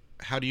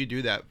 How do you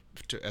do that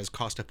as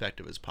cost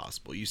effective as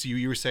possible?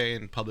 You were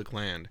saying public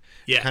land.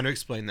 Yeah. Kind of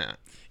explain that.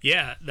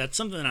 Yeah, that's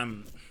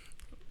something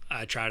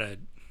I try to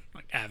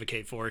like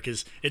advocate for,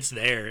 because it's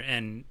there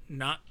and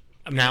not.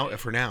 I mean,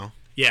 For now.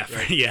 Yeah.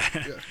 Right?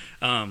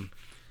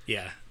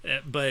 Yeah.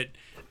 But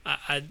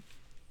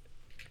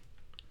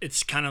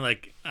it's kind of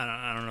like,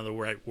 I don't know the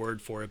right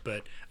word for it,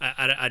 but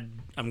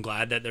I'm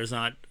glad that there's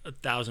not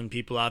 1,000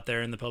 people out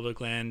there in the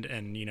public land,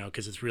 and you know,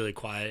 because it's really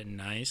quiet and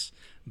nice.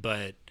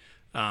 But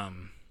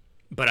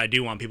I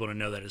do want people to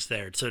know that it's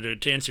there. So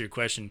to answer your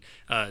question,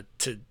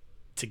 to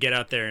get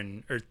out there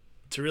or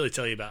to really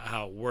tell you about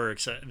how it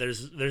works,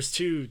 there's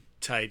 2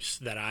 types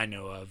that I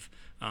know of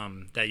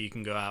that you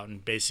can go out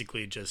and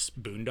basically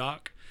just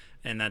boondock.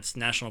 And that's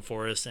National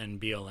Forest and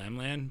BLM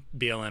land.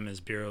 BLM is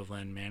Bureau of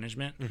Land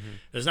Management.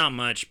 There's not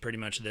much, pretty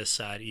much this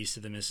side east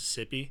of the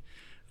Mississippi.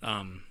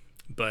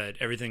 But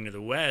everything to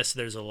the west,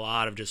 there's a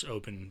lot of just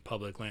open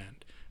public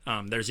land.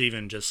 There's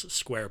even just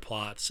square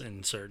plots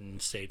in certain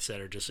states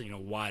that are just, you know,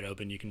 wide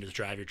open. You can just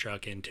drive your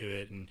truck into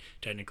it, and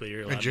technically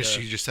you're allowed You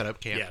just set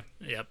up camp.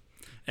 Yeah, yep.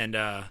 And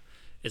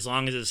as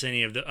long as it's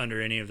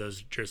under any of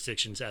those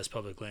jurisdictions as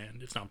public land,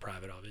 it's not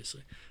private,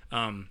 obviously.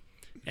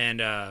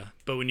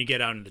 But when you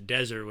get out in the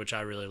desert, which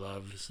I really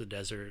love, is the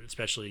desert,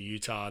 especially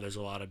Utah, there's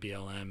a lot of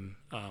BLM,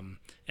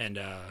 and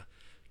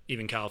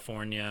even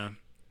California.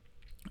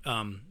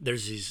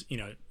 There's these, you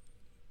know,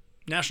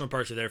 national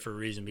parks are there for a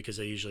reason, because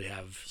they usually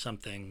have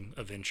something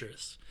of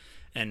interest,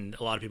 and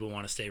a lot of people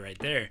want to stay right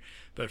there.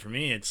 But for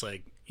me, it's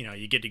like, you know,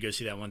 you get to go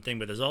see that one thing,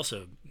 but there's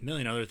also a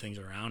million other things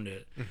around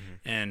it.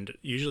 And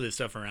usually the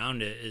stuff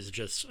around it is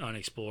just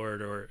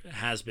unexplored, or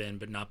has been,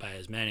 but not by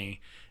as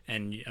many.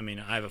 And I mean,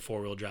 I have a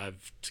 4-wheel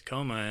drive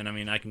Tacoma, and I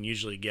mean, I can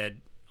usually get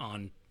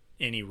on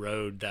any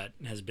road that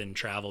has been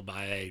traveled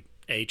by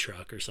a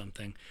truck or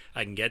something.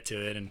 I can get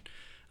to it. And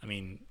I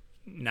mean,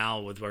 now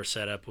with our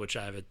setup, which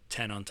I have a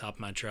 10 on top of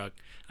my truck,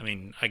 I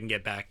mean, I can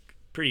get back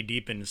pretty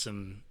deep into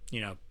some,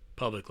 you know,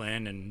 public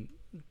land, and,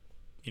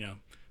 you know,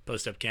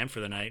 post up camp for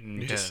the night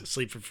and just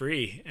sleep for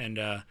free. And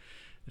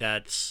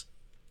that's,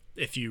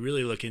 if you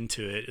really look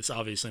into it, it's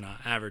obviously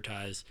not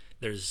advertised.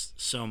 There's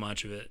so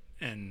much of it.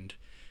 And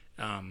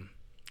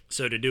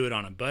so to do it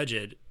on a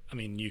budget, I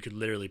mean, you could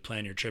literally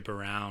plan your trip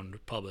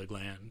around public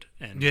land,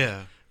 and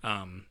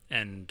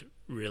and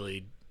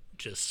really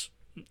just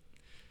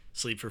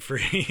sleep for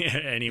free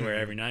anywhere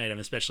every night. I mean,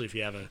 especially if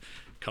you have a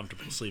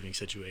comfortable sleeping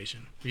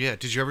situation. Yeah.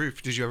 Did you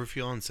ever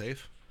feel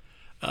unsafe?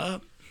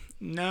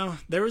 No,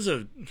 there was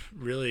a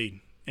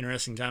really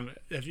interesting time.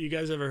 Have you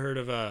guys ever heard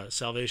of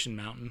Salvation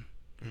Mountain?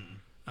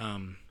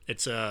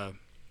 It's a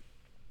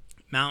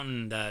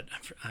mountain that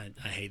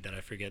I hate that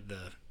I forget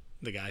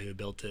the guy who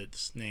built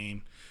its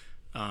name.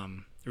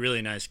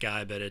 Really nice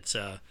guy, but it's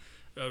a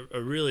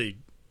really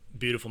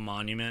beautiful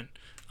monument.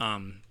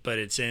 But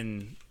it's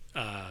in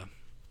I'm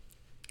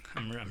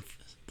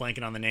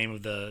blanking on the name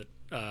of the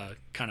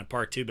kind of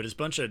park too, but it's a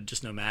bunch of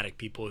just nomadic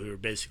people who are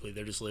basically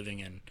they're just living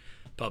in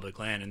public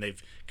land, and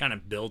they've kind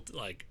of built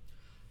like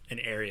an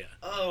area.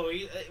 Oh,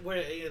 where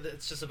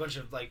it's just a bunch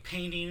of like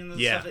painting and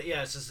Yeah. stuff.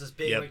 Yeah, it's just this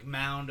big like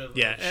mound of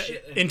Yeah. of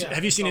shit.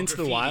 Have you seen Into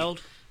the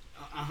Wild?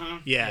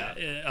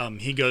 Yeah.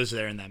 He goes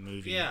there in that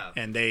movie. Yeah.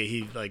 And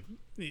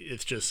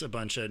it's just a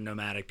bunch of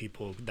nomadic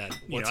people that.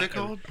 What's it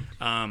called?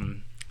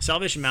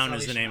 Salvation Mountain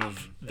is the name Mountain.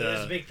 of the.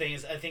 There's a big thing.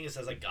 I think it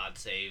says like God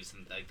saves,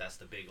 and like that's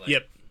the big like.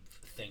 Yep.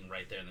 Thing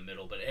right there in the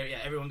middle, but yeah,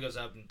 everyone goes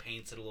up and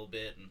paints it a little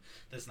bit, and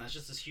that's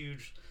just this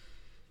huge,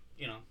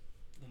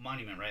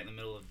 monument right in the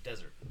middle of the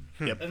desert.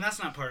 Yep. And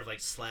that's not part of like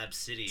Slab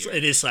City.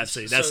 It is Slab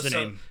City. That's the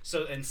name.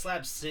 And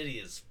Slab City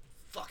is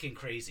fucking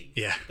crazy.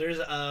 Yeah. There's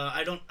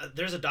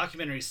there's a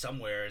documentary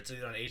somewhere. It's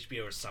either on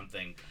HBO or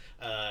something.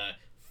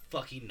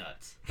 Fucking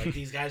nuts. Like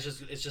these guys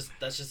that's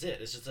just it.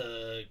 It's just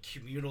a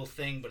communal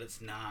thing, but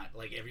it's not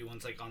like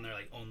everyone's like on their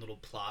like own little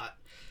plot.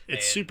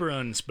 It's super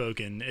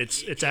unspoken.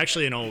 It's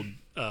actually an old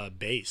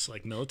base,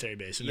 like military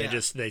base, and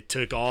they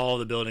took all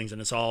the buildings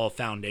and it's all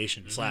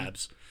foundation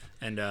slabs,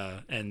 and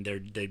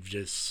they've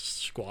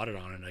just squatted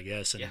on it, I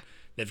guess, and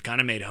they've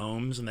kind of made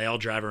homes, and they all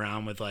drive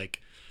around with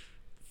like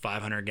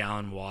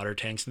 500-gallon water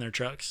tanks in their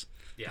trucks,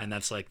 and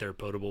that's like their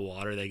potable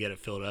water. They get it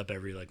filled up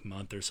every like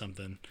month or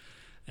something.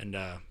 And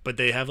but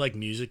they have like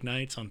music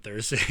nights on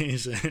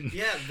Thursdays, and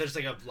there's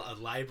like a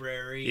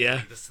library,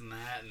 like this and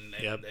that,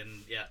 and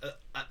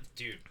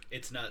dude,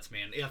 it's nuts,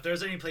 man. If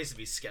there's any place to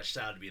be sketched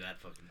out, it'd be that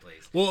fucking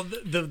place. Well,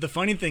 the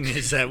funny thing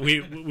is that we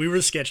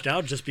were sketched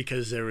out just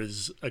because there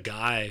was a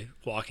guy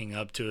walking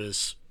up to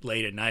us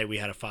late at night. We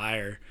had a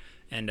fire,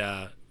 and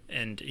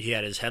he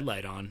had his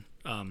headlight on.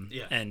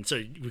 And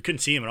so we couldn't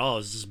see him at all. It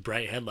was this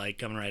bright headlight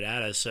coming right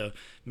at us. So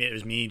it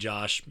was me,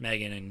 Josh,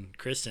 Megan, and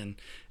Kristen,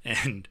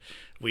 and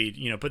we,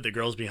 put the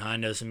girls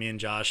behind us, and me and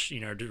Josh,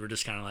 were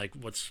just kind of like,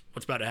 what's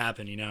about to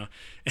happen,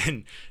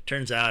 And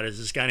turns out it's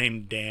this guy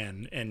named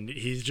Dan, and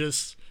he's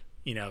just,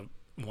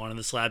 one of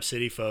the Slab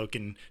City folk,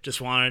 and just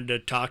wanted to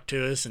talk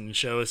to us and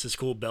show us his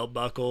cool belt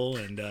buckle,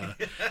 and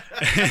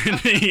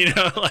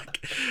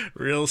like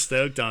real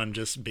stoked on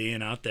just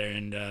being out there,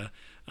 and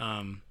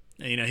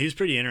he was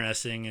pretty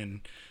interesting,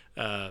 and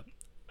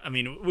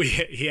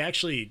he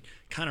actually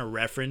kind of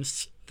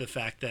referenced the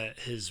fact that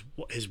his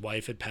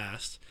wife had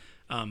passed,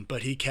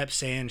 but he kept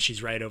saying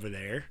she's right over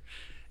there,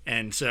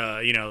 and so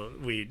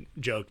we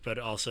joked, but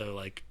also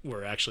like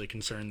we're actually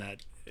concerned that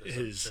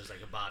there's like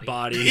a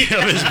body of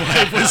his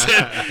wife was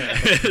in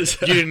his,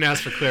 you didn't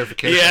ask for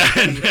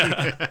clarification.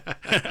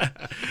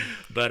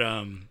 But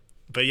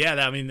yeah,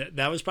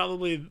 that was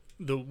probably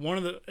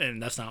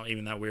and that's not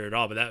even that weird at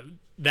all, but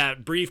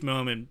that brief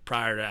moment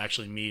prior to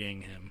actually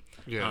meeting him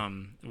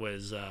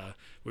was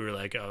we were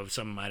like, oh,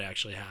 something might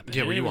actually happen.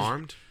 Yeah, were you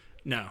armed?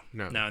 No,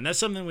 and that's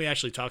something we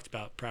actually talked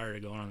about prior to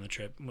going on the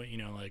trip.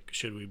 Like,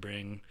 should we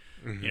bring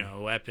a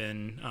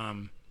weapon?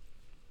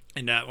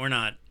 And we're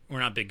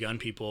not big gun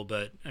people,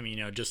 but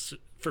just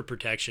for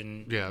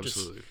protection. Yeah,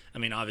 absolutely.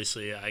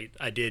 Obviously,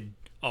 I did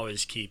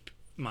always keep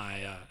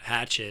my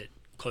hatchet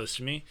close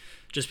to me,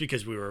 just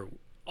because we were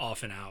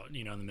off and out,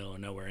 in the middle of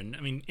nowhere,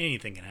 and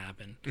anything can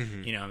happen.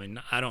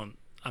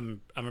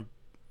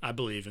 I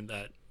believe in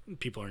that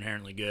people are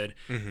inherently good,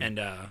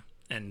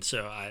 and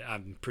so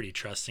I'm pretty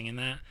trusting in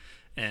that,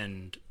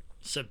 and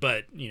so,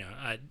 but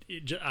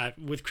I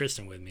with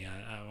Kristen with me,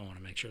 I want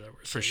to make sure that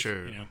we're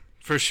safe,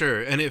 for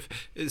sure. And if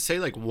say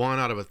like 1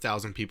 out of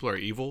 1,000 people are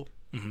evil,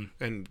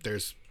 and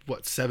there's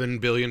 7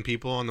 billion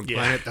people on the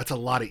planet, that's a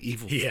lot of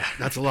evil.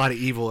 That's a lot of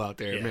evil out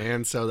there,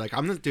 man. So like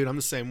I'm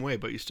the same way,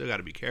 but you still got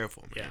to be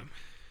careful, man.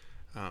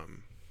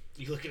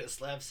 You looking at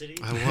Slab City?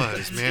 I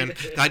was, man.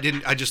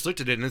 I just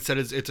looked at it and it said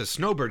it's a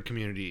snowbird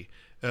community.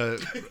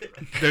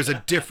 There's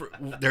a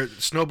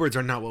snowbirds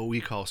are not what we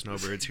call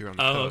snowbirds here on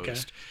the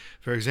coast. Okay.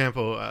 For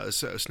example, a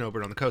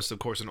snowbird on the coast, of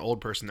course, an old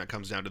person that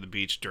comes down to the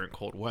beach during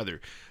cold weather.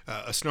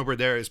 A snowbird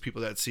there is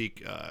people that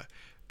seek,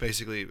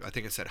 basically, I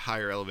think it said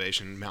higher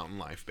elevation mountain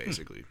life.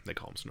 Basically, they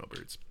call them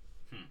snowbirds.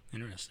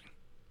 Interesting.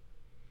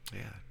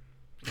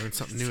 Yeah, learn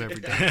something new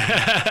every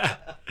day.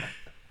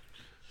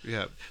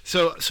 Yeah.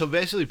 So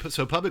basically,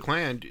 public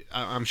land.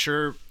 I'm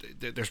sure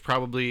there's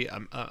probably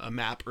a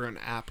map or an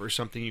app or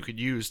something you could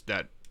use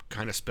that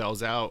kind of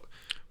spells out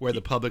where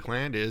the public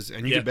land is,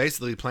 and you could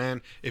basically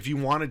plan if you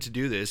wanted to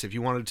do this. If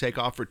you wanted to take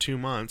off for 2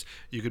 months,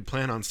 you could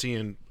plan on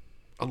seeing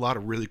a lot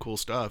of really cool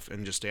stuff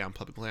and just stay on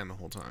public land the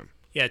whole time.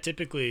 Yeah.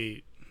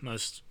 Typically,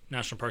 most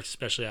national parks,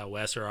 especially out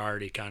west, are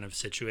already kind of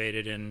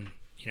situated in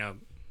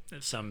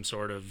some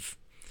sort of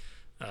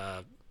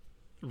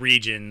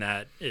region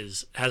that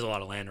has a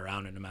lot of land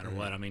around it no matter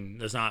what. I mean,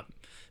 there's not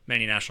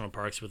many national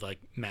parks with like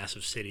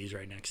massive cities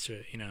right next to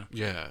it, you know.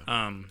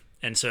 Yeah.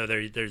 And so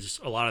there's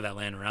a lot of that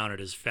land around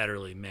it is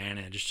federally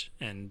managed,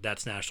 and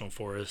that's National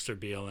Forest or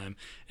BLM,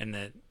 and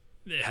that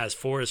it has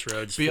forest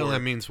roads.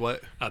 BLM means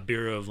what?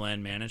 Bureau of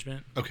Land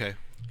Management. Okay.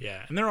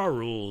 Yeah, and there are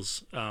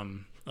rules,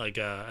 like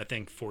I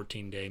think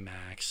 14-day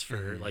max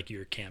for like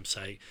your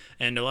campsite,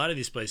 and a lot of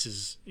these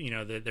places, you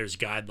know, there's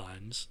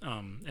guidelines,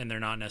 and they're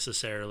not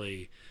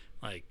necessarily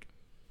like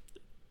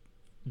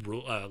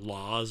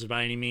laws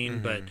by any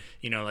mean, but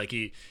you know, like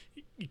you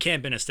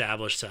camp in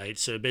established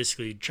sites, so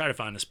basically try to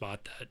find a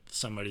spot that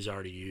somebody's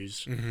already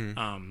used.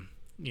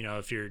 You know,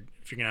 if you're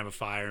gonna have a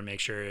fire, make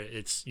sure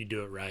you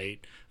do it right,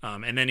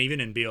 and then even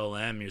in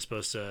BLM, you're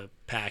supposed to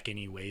pack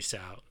any waste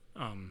out.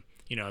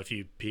 You know, if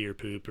you pee or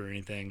poop or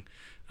anything,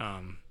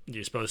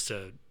 you're supposed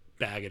to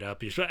bag it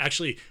up.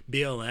 Actually,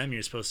 BLM,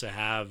 you're supposed to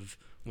have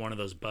one of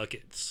those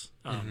buckets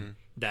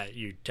that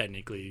you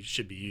technically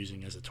should be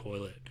using as a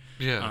toilet.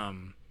 Yeah.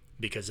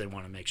 Because they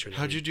want to make sure.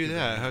 How'd you do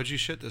that? How'd you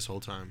shit this whole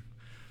time?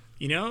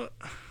 You know,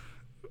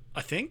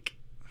 I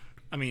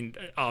mean,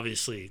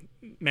 obviously,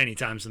 many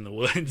times in the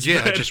woods.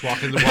 Yeah, just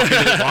walk into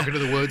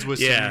the woods with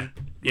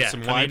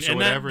some wipes or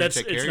whatever and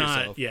take care of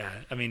yourself. Yeah,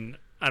 I mean,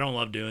 I don't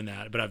love doing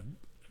that, but I've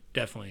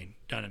definitely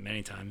done it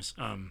many times.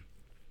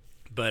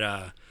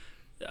 But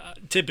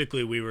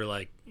typically we were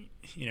like,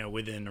 you know,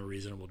 within a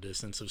reasonable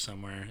distance of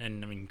somewhere.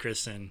 And I mean,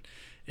 Kristen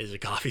is a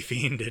coffee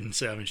fiend, and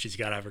so I mean, she's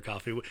got to have her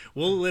coffee.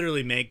 We'll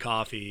literally make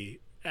coffee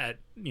at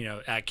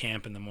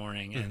camp in the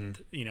morning,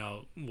 and you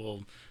know,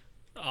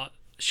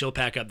 she'll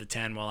pack up the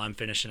tent while I'm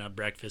finishing up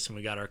breakfast, and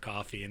we got our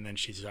coffee, and then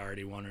she's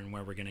already wondering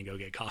where we're gonna go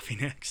get coffee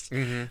next.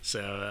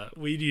 So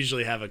we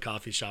usually have a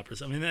coffee shop or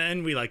something,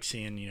 and we like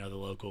seeing, you know, the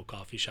local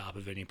coffee shop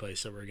of any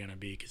place that we're gonna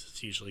be, because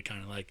it's usually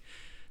kind of like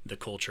the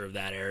culture of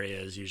that area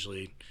is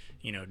usually,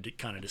 you know,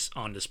 kind of just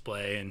on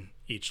display in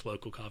each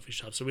local coffee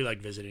shop. So we like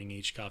visiting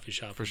each coffee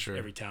shop for sure.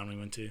 Every town we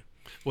went to.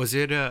 Was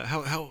it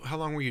how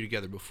long were you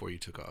together before you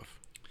took off?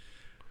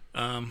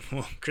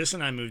 Well, Chris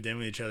and I moved in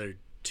with each other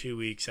 2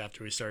 weeks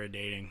after we started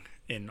dating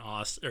in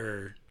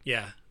Austin.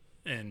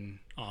 In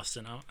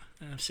Austin.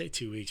 I say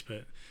 2 weeks,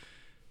 but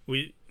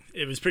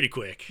it was pretty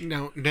quick.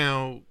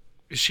 Now,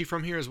 is she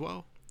from here as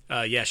well?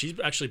 Yeah, she's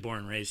actually born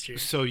and raised here.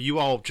 So you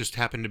all just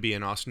happened to be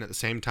in Austin at the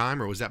same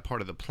time, or was that part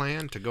of the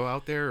plan to go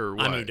out there, or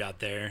what? I moved out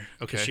there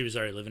because she was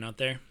already living out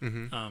there,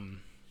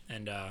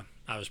 and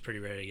I was pretty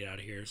ready to get out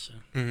of here.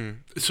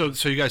 So,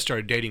 so you guys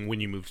started dating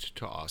when you moved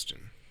to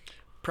Austin?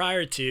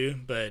 Prior to,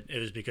 but it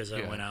was because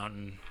I went out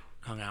and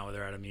hung out with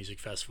her at a music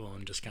festival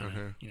and just kind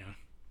of, you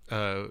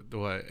know.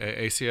 What,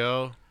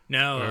 ACL?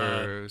 No.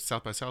 Or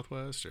South by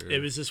Southwest? Or? It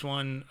was this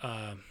one,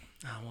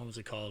 what was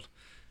it called?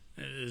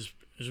 It was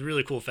a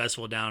really cool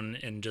festival down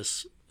in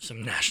just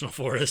some national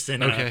forest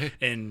and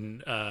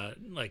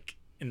like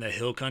in the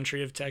hill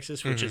country of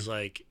Texas, which is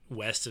like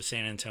west of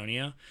San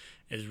Antonio.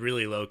 It's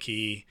really low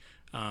key.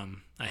 I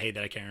hate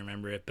that I can't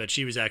remember it, but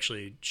she was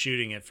actually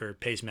shooting it for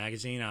Pace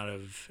Magazine out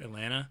of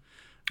Atlanta.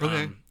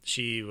 Okay.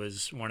 She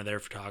was one of their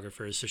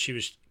photographers, so she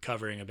was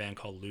covering a band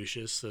called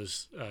Lucius,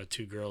 those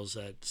two girls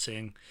that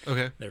sing.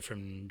 Okay. They're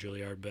from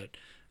Juilliard, but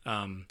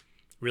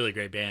really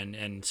great band.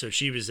 And so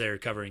she was there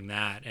covering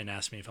that and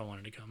asked me if I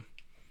wanted to come.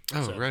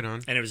 Oh, right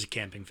on. And it was a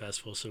camping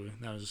festival, so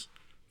that was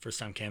first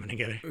time camping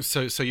together.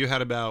 So you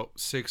had about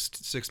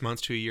six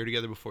months to a year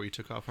together before you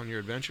took off on your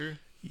adventure?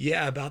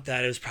 Yeah, about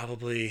that. It was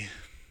probably,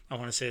 I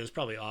want to say it was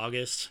probably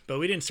August, but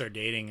we didn't start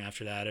dating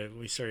after that.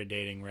 We started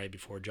dating right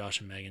before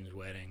Josh and Megan's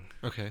wedding.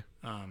 Okay.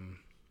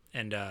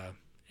 And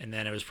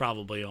then it was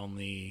probably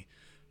only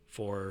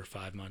 4 or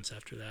 5 months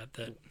after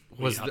that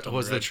was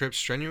the trip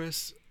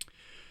strenuous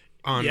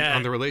on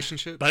the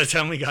relationship? By the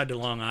time we got to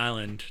Long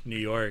Island, New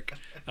York,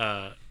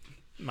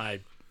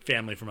 my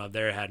family from up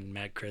there hadn't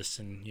met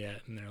Kristen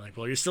yet, and they're like,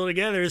 "Well, you're still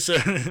together, so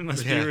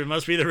it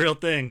must be the real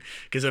thing."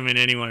 Because I mean,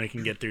 anyone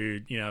can get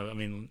through. You know, I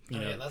mean,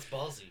 yeah, that's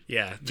ballsy.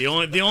 Yeah, the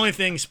only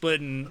thing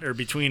splitting or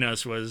between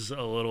us was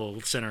a little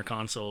center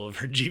console of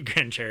her Jeep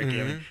Grand Cherokee,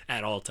 I mean,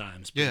 at all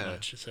times, pretty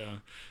much. So,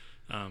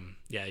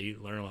 yeah, you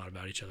learn a lot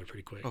about each other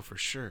pretty quick. Oh, for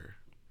sure,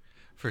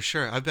 for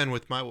sure. I've been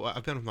with my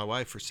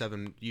wife for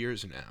 7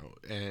 years now,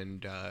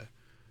 and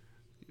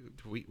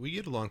we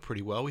get along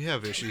pretty well. We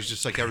have issues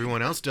just like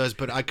everyone else does,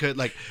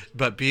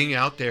 but being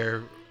out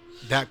there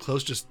that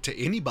close just to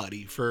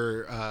anybody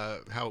for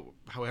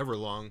however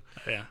long,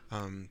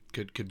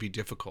 could be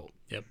difficult.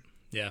 Yep.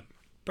 Yeah.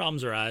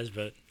 Problems arise,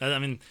 but I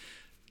mean,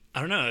 I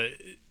don't know.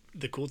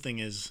 The cool thing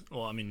is,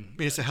 well, I mean,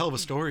 it's a hell of a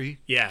story.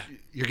 Yeah.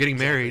 You're getting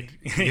married.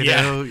 You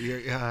know,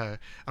 I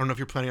don't know if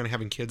you're planning on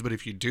having kids, but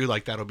if you do,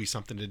 like, that'll be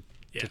something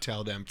to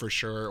tell them for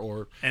sure,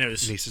 or and it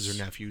was nieces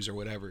or nephews or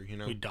whatever, you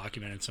know. We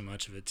documented so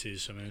much of it too,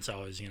 so I mean, it's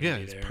always be there.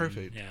 It's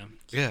perfect. And,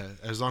 yeah,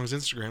 as long as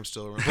Instagram's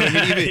still around. But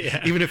I mean,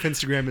 even if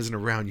Instagram isn't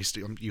around,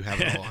 you have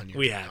it all on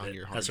your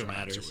your hard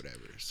drives or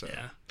whatever. So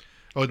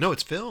oh no,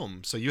 it's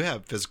film, so you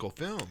have physical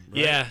film,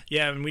 right?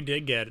 Yeah, and we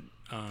did get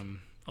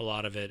a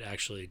lot of it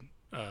actually,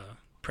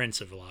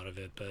 prints of a lot of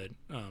it, but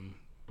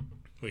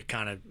we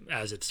kind of,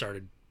 as it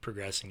started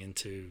progressing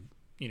into,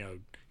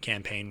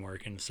 campaign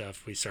work and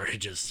stuff, we started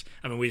just,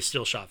 we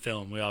still shot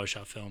film. We always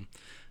shot film,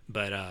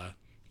 but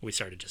we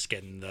started just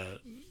getting the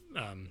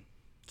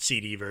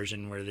CD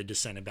version where they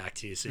just send it back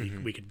to you, so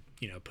we could,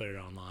 put it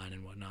online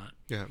and whatnot.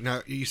 Yeah.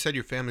 Now, you said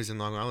your family's in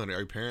Long Island. Are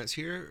your parents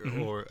here?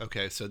 Or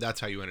okay, so that's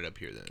how you ended up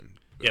here then.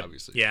 Yep.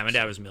 Obviously. Yeah, my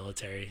dad was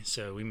military,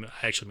 so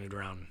I actually moved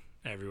around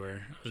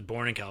everywhere. I was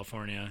born in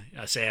California.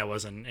 I say I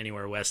wasn't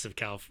anywhere west of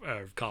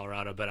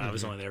Colorado, but I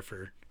was only there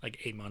for like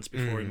 8 months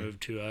before we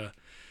moved to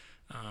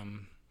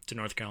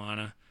North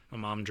Carolina. My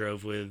mom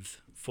drove with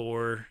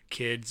 4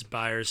 kids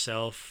by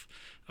herself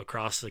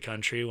across the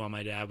country while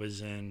my dad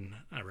was in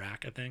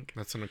Iraq, I think.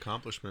 That's an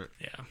accomplishment.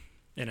 Yeah.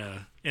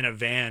 In a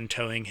van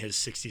towing his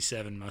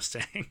 67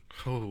 Mustang.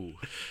 Oh.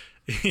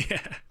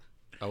 Yeah.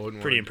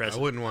 Pretty impressive.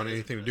 I wouldn't want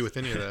anything to do with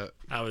any of that.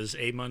 I was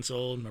 8 months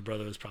old. My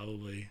brother was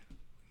probably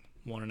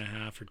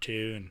 1.5 or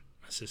 2, and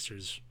my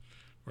sisters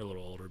were a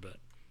little older, but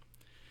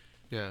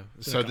yeah.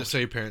 So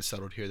your parents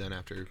settled here then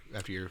after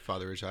your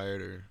father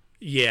retired, or?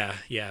 Yeah.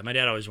 My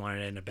dad always wanted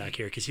to end up back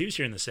here because he was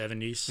here in the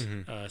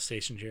 70s,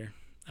 stationed here,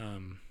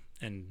 and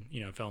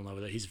fell in love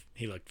with it.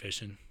 He liked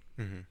fishing.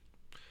 Mm-hmm.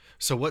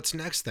 So what's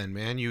next then,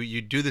 man?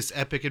 You do this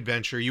epic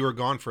adventure. You were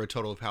gone for a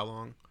total of how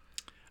long?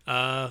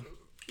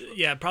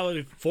 Yeah,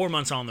 probably 4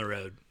 months on the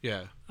road.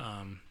 Yeah.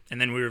 And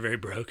then we were very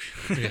broke.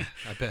 Yeah,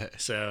 I bet.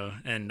 So,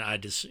 and I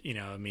just,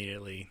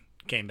 immediately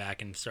came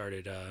back and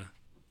started,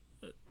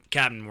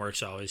 captain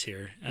work's always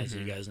here, as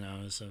you guys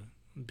know. It's a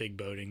big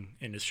boating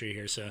industry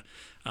here. So,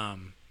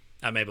 I'm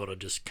able to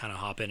just kind of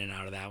hop in and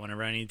out of that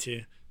whenever I need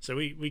to. So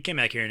we came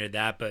back here and did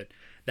that, but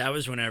that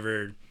was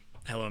whenever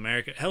Hello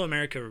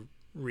America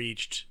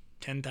reached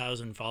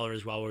 10,000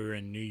 followers while we were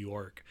in New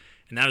York.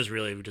 And that was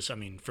really just,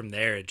 from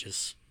there, it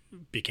just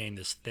became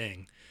this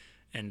thing.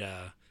 And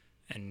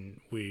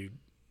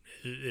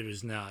it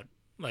was not,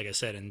 like I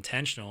said,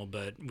 intentional,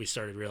 but we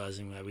started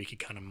realizing that we could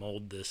kind of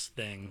mold this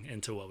thing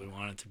into what we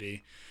want it to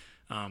be.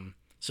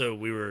 So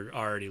we were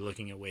already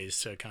looking at ways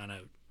to kind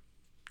of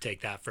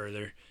take that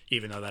further,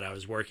 even though that I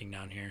was working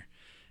down here.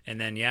 And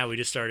then, we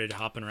just started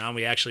hopping around.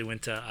 We actually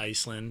went to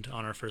Iceland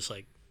on our first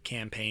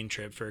campaign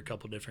trip for a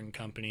couple different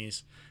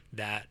companies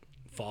that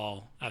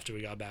fall after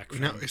we got back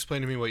from. Now,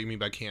 explain to me what you mean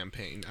by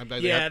campaign. I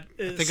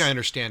think I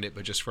understand it,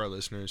 but just for our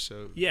listeners,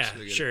 so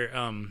sure.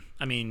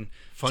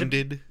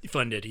 Funded.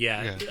 Funded,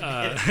 yeah.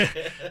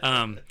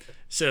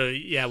 So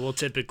we'll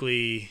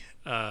typically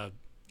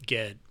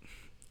get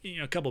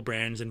a couple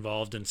brands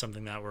involved in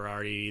something that we're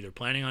already either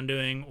planning on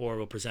doing, or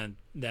we'll present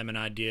them an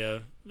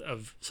idea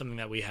of something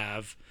that we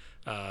have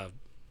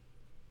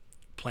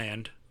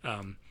planned.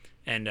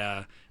 And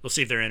we'll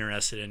see if they're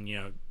interested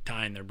in,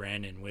 tying their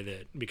brand in with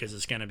it, because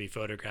it's going to be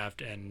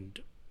photographed and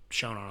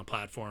shown on a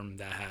platform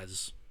that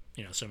has,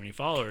 so many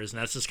followers.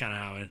 And that's just kind of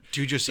how it.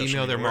 Do you just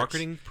email their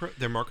marketing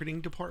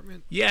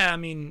department? Yeah.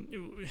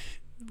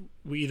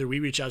 We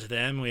reach out to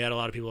them. We had a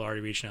lot of people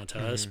already reaching out to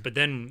us, but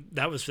then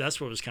that's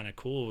what was kind of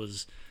cool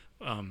was,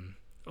 a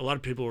lot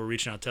of people were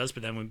reaching out to us,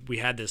 but then we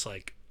had this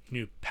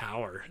new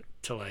power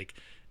to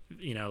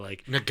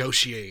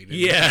negotiate.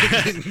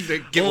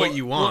 Get what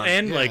you want.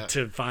 And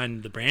to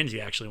find the brands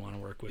you actually want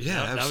to work with.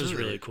 Yeah, that was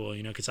really cool,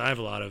 because I have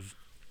a lot of,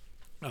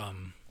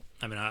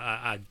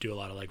 I do a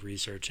lot of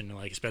research and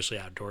especially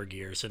outdoor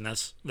gear. So, and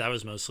that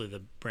was mostly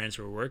the brands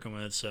we were working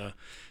with. So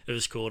it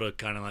was cool to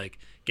kind of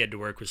get to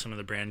work with some of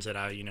the brands that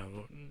I,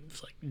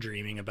 was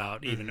dreaming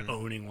about even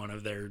owning one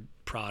of their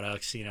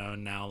products,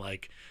 and now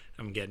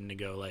I'm getting to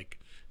go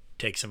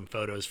take some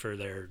photos for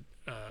their,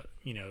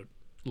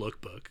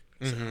 lookbook.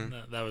 So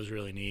that was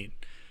really neat.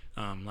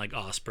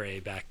 Osprey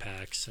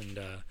backpacks, and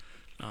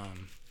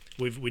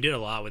we did a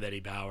lot with Eddie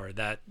Bauer.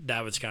 That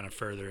was kind of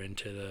further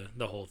into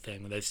the whole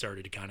thing. They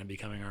started to kind of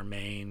becoming our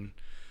main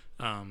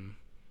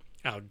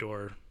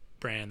outdoor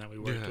brand that we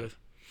worked with.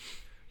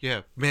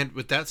 Yeah, man,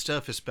 with that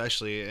stuff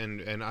especially,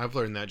 and I've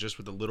learned that just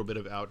with a little bit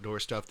of outdoor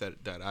stuff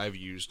that I've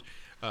used,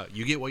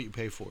 you get what you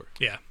pay for.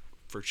 Yeah.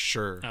 For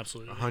sure.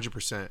 Absolutely.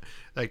 100%.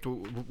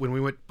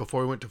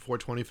 Before we went to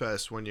 420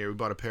 Fest one year, I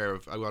bought a pair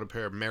of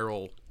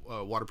Merrell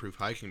waterproof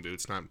hiking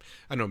boots.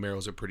 I know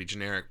Merrell's a pretty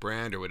generic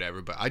brand or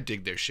whatever, but I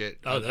dig their shit.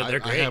 Oh,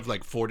 they're great. I have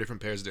 4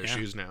 different pairs of their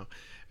shoes now.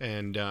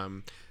 And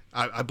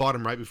I bought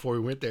them right before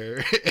we went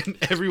there, and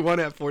everyone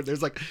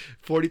there's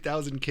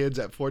 40,000 kids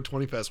at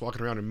 420 Fest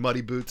walking around in muddy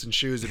boots and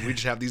shoes, and we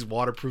just have these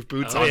waterproof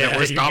boots on that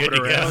we're stomping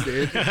around,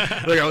 dude.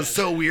 I was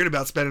so weird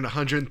about spending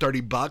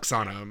 $130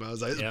 on them. I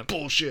was like, this is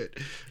bullshit.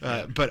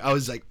 But I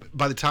was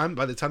by the time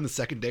the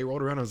second day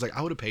rolled around, I was like,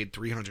 I would have paid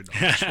 $300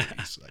 for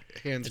these,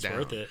 hands down. It's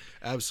worth it.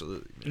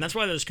 Absolutely, man. And that's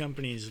why those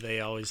companies, they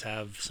always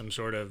have some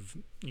sort of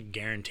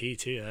guarantee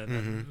too.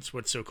 That's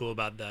what's so cool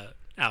about the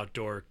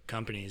outdoor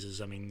companies is,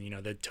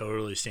 they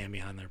totally stand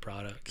behind their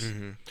products.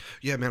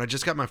 Yeah, man, I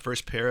just got my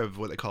first pair of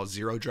what they call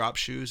zero drop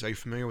shoes. Are you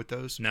familiar with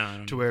those? No, I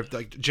don't to where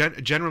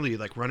generally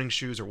running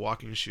shoes or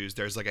walking shoes,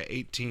 there's a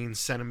 18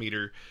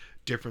 centimeter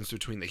difference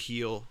between the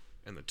heel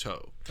and the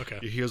toe. Okay.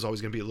 Your heel's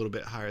always going to be a little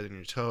bit higher than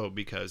your toe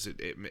because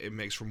it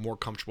makes for more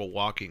comfortable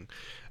walking.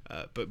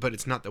 But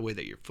it's not the way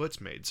that your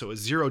foot's made. So a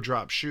zero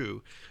drop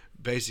shoe,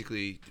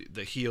 basically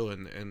the heel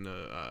and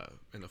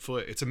the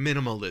foot, it's a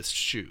minimalist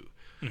shoe.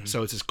 Mm-hmm.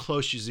 So it's as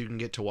close as you can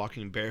get to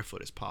walking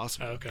barefoot as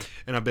possible. Oh, okay.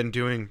 And I've been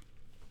doing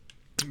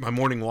my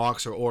morning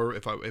walks, or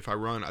if I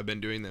run, I've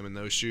been doing them in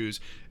those shoes.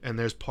 And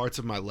there's parts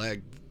of my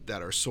leg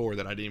that are sore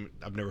that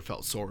I've never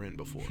felt sore in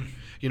before.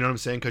 You know what I'm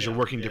saying? Because you're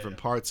working different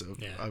parts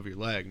of your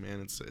leg,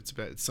 man. It's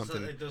something.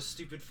 So, like those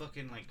stupid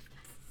fucking like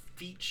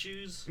feet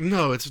shoes.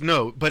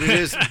 But it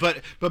is.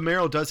 but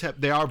Merrell does have.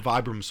 They are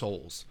Vibram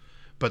soles,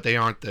 but they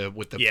aren't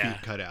with the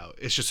feet cut out.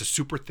 It's just a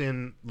super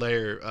thin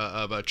layer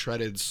of a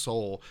treaded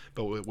sole,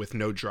 but with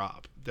no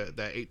drop.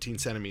 That 18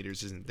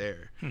 centimeters isn't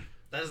there.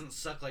 That doesn't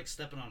suck like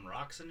stepping on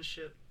rocks and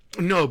shit.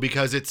 No,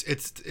 because it's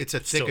a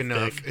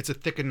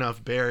thick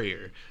enough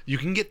barrier. You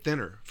can get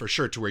thinner for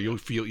sure to where you'll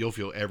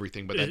feel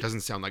everything, but that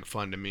doesn't sound like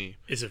fun to me.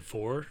 Is it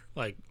for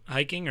like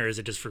hiking, or is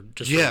it just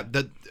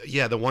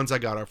the ones I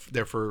got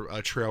they're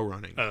for trail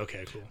running. Oh,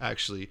 okay, cool.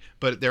 Actually,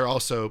 but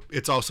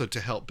it's also to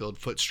help build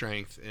foot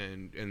strength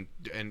and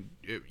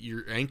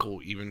your ankle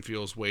even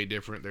feels way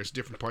different. There's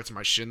different parts of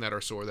my shin that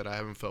are sore that I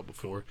haven't felt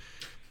before.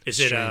 Is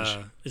it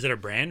a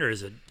brand, or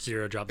is it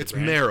Zero Drop? It's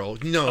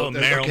Merrell. No,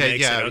 Merrell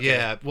makes it. Okay.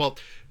 Yeah. Well,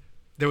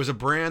 there was a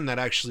brand that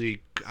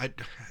actually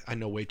I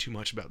know way too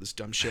much about this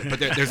dumb shit, but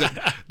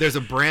there's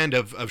a brand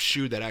of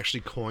shoe that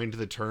actually coined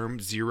the term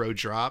zero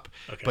drop,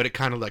 but it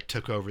kind of like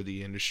took over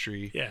the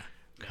industry. Yeah.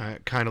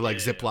 Kind of like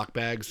Ziploc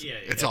bags. Yeah.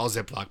 It's all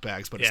Ziploc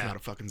bags, but it's not a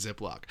fucking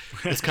Ziploc.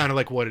 It's kind of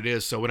like what it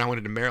is. So when I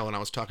went into Merrell and I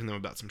was talking to them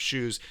about some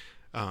shoes,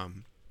 I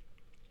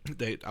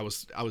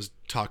was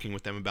talking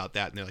with them about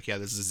that, and they're like, "Yeah,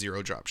 this is a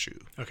zero drop shoe."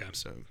 Okay.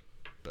 So,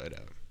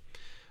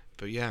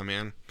 but yeah,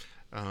 man.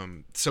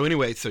 So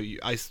anyway,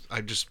 I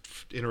just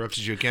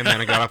interrupted you again, man.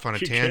 I got off on a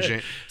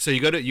tangent. Good. So you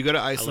go to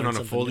Iceland on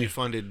a fully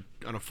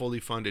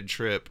funded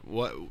trip.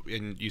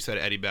 And you said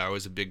Eddie Bauer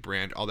was a big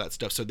brand, all that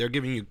stuff. So they're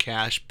giving you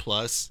cash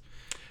plus.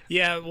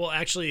 Yeah, well,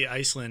 actually,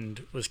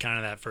 Iceland was kind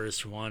of that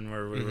first one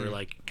where we were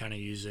like kind of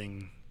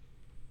using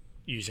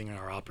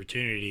our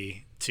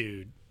opportunity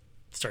to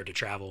start to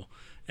travel,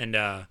 and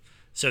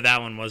so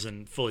that one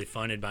wasn't fully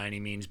funded by any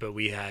means, but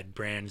we had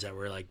brands that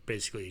were like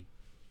basically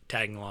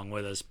tagging along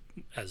with us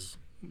as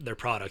their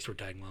products were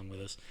tagging along with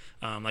us.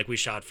 Like we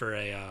shot for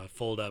a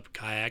fold-up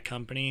kayak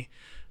company,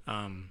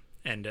 and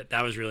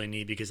that was really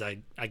neat because I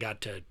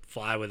got to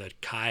fly with a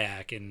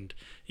kayak, and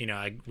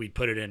we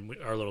put it in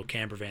our little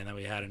camper van that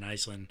we had in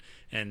Iceland,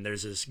 and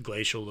there's this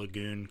glacial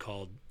lagoon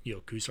called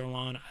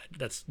Jökulsárlón.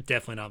 That's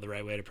definitely not the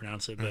right way to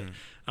pronounce it,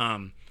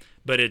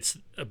 but it's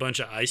a bunch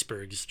of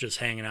icebergs just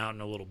hanging out in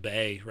a little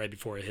bay right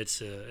before it hits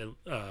the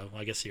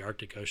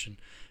Arctic Ocean,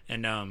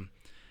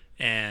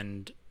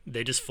 and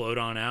they just float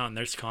on out, and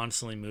they're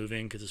constantly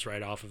moving because it's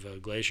right off of a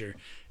glacier.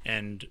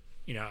 And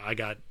I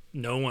got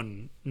no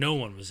one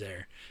was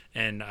there,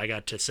 and I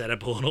got to set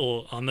up a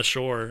little on the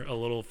shore, a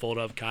little fold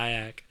up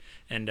kayak,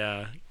 and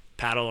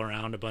paddle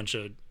around a bunch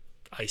of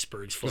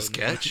icebergs floating.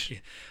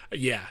 Sketch?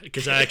 Yeah,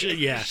 because I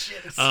actually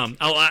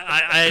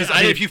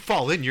if you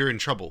fall in, you're in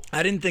trouble.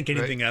 I didn't think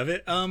anything of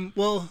it.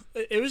 Well,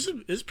 it was a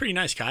pretty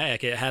nice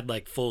kayak. It had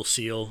like full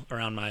seal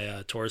around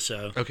my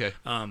torso. Okay.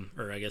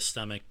 Or I guess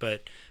stomach,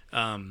 but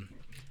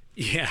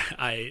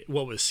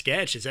what was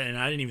sketch is that, and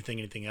I didn't even think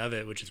anything of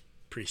it, which is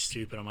pretty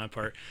stupid on my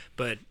part,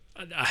 but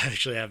I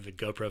actually have the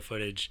GoPro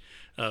footage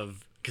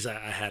of, because I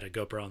had a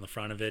GoPro on the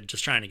front of it,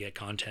 just trying to get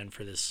content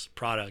for this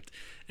product,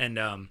 and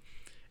I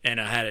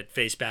had it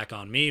face back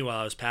on me while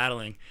I was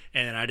paddling,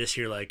 and then I just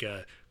hear like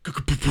a,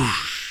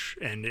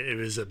 and it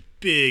was a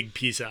big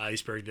piece of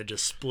iceberg that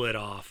just split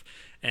off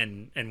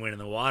and went in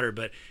the water,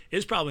 but it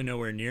was probably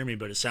nowhere near me,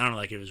 but it sounded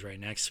like it was right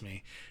next to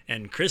me.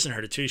 And Kristen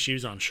heard it too. She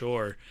was on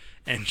shore,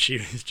 and she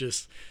was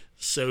just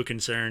so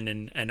concerned,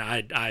 and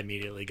I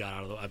immediately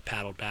I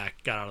paddled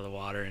back, got out of the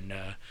water, and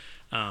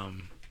I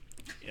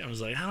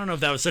was like, I don't know if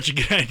that was such a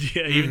good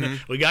idea. Even though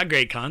we got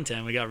great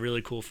content, we got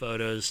really cool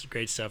photos,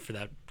 great stuff for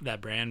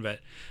that brand, but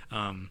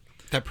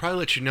that probably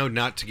lets you know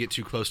not to get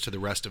too close to the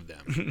rest of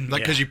them.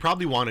 Like, because you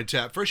probably wanted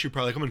to, at first you're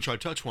probably like, I'm going to try to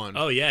touch one.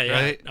 Oh, yeah.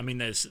 Right? I mean,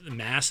 there's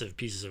massive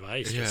pieces of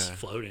ice just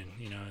floating,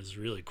 it's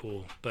really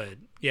cool. But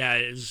yeah,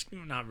 it was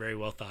not very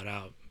well thought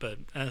out. But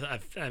I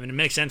mean, it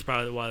makes sense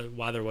probably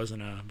why there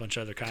wasn't a bunch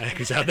of other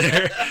kayakers out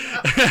there.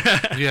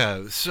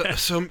 Yeah.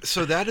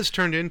 So that has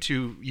turned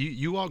into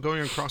you all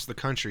going across the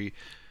country,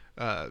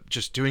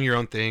 just doing your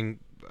own thing.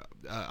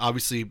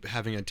 Obviously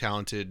having a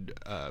talented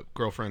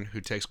girlfriend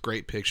who takes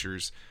great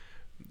pictures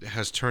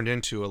has turned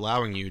into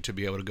allowing you to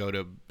be able to go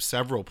to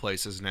several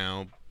places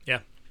now. Yeah.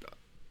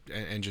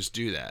 And just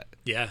do that.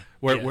 Yeah.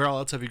 Where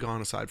else have you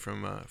gone aside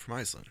from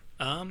Iceland?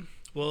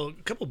 Well, a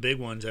couple big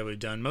ones that we've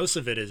done. Most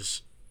of it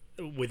is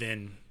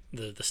within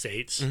the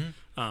States,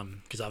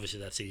 because obviously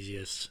that's the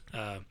easiest.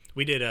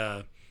 We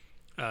got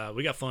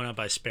flown out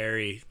by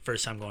Sperry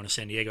first time going to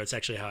San Diego. It's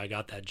actually how I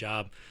got that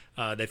job.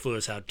 They flew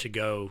us out to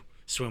go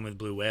swim with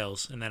blue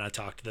whales, and then I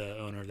talked to the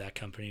owner of that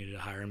company to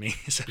hire me,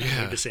 so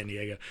I moved to San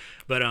Diego.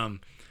 But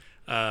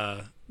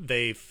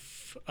We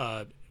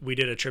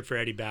did a trip for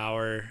Eddie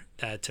Bauer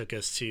that took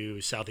us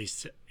to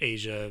Southeast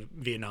Asia,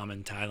 Vietnam,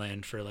 and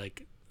Thailand for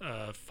like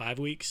 5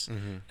 weeks.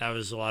 That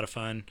was a lot of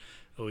fun.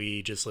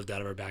 We just lived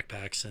out of our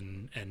backpacks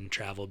and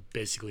traveled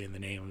basically in the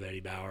name of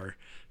Eddie Bauer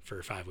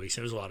for 5 weeks.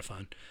 It was a lot of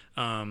fun.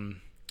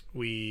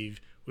 We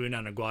went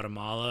down to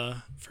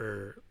Guatemala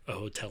for a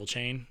hotel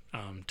chain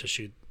to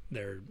shoot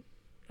their.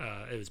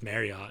 It was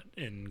Marriott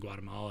in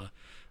Guatemala,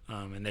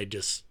 and they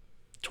just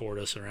toured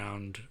us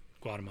around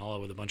Guatemala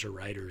with a bunch of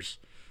writers,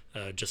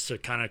 just to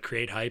kind of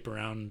create hype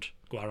around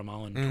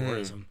Guatemalan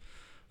tourism.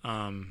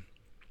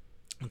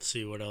 Let's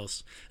see what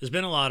else. There's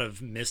been a lot of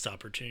missed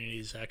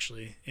opportunities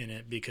actually in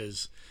it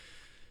because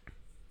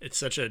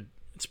it's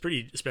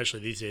pretty, especially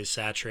these days,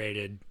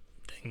 saturated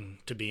thing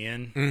to be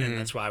in, and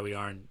that's why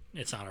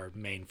it's not our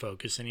main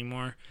focus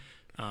anymore,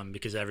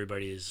 because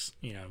everybody is,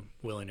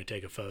 willing to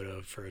take a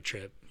photo for a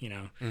trip,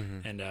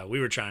 and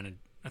we were trying to,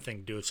 I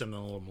think, do something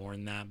a little more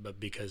than that, but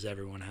because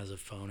everyone has a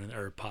phone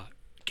or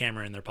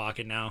camera in their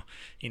pocket now,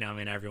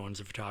 everyone's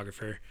a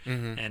photographer,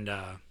 and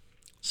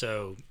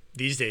so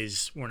these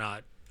days we're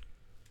not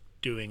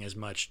doing as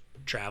much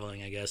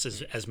traveling, I guess,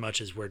 as much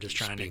as we're just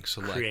trying to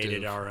create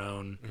it our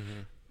own,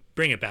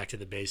 bring it back to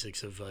the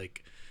basics of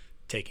like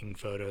taking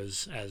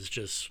photos as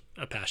just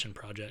a passion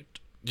project.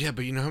 Yeah,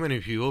 but you know how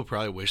many people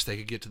probably wish they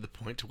could get to the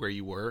point to where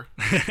you were?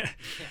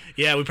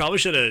 Yeah, we probably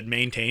should have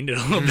maintained it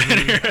a little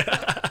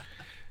better.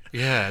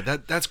 Yeah,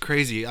 that's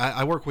crazy.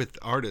 I work with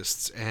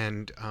artists,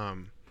 and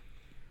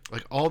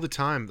like all the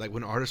time, like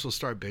when artists will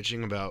start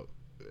bitching about,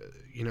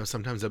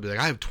 sometimes they'll be like,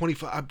 I have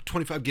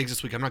 25 gigs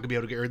this week. I'm not gonna be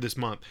able to get, or this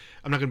month,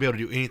 I'm not gonna be able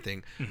to do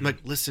anything. I'm like,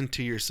 listen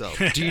to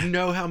yourself. Do you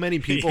know how many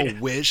people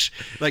wish,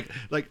 like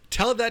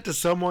tell that to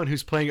someone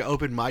who's playing an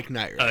open mic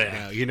night right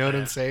now. You know what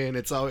I'm saying?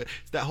 It's always,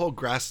 that whole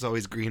grass is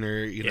always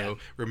greener.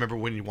 Remember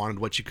when you wanted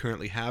what you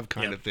currently have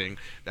kind of thing.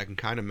 That can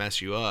kind of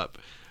mess you up.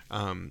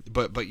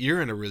 But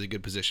you're in a really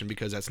good position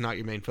because that's not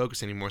your main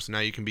focus anymore. So now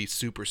you can be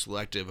super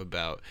selective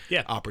about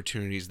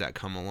opportunities that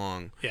come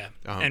along. Yeah,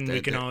 and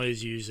we can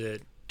always use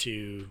it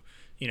to,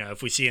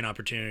 if we see an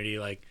opportunity,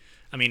 like,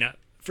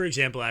 for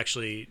example,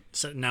 actually,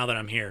 so now that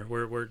I'm here,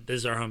 this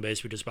is our home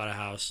base. We just bought a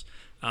house.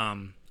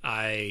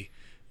 I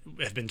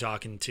have been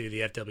talking to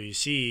the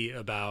FWC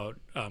about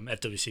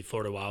FWC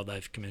Florida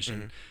Wildlife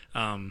Commission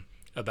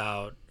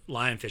about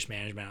lionfish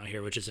management out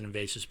here, which is an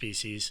invasive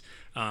species.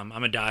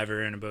 I'm a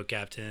diver and a boat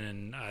captain,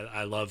 and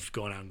I love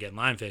going out and getting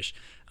lionfish.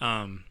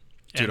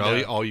 Dude,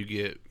 all you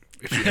get.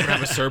 If you ever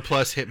have a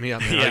surplus, hit me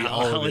up.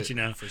 I'll let you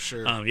know for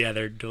sure.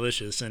 They're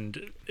delicious,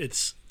 and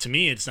to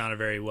me, it's not a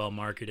very well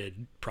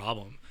marketed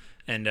problem.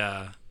 And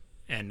I've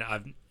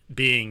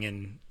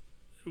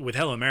with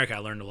Hello America, I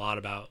learned a lot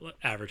about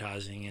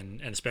advertising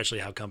and especially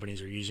how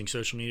companies are using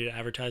social media to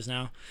advertise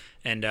now.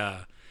 And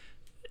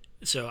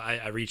so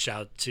I reached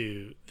out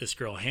to this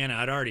girl Hannah.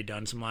 I'd already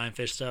done some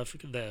lionfish stuff.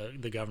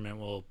 The government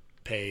will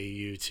pay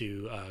you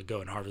to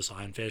go and harvest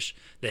lionfish.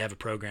 They have a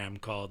program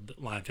called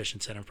Lionfish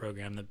Incentive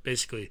Program that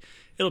basically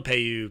it'll pay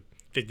you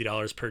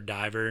 $50 per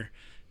diver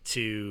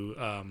to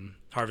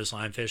harvest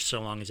lionfish,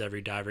 so long as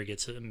every diver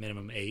gets a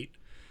minimum 8.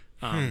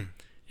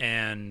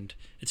 And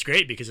it's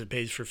great because it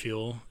pays for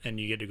fuel and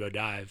you get to go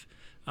dive.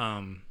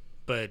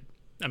 But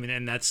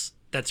and that's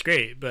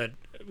great. But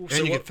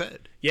you get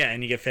fed. Yeah,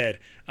 and you get fed.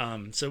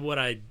 So what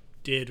I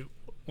did,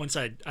 once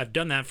I've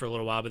done that for a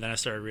little while, but then I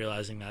started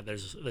realizing that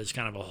there's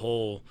kind of a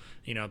hole.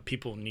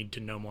 People need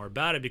to know more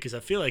about it, because I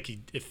feel like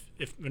if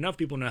enough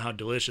people know how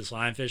delicious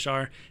lionfish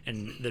are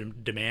and the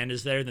demand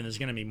is there, then there's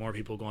going to be more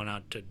people going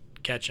out to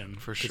catch them,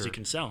 because you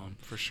can sell them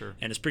for sure.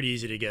 And it's pretty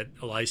easy to get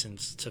a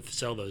license to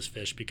sell those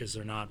fish because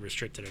they're not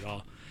restricted at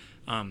all.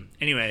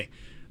 Anyway,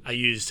 I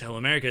used Hello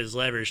America as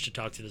leverage to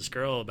talk to this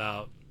girl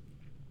about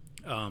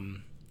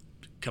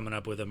coming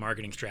up with a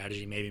marketing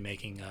strategy, maybe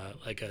making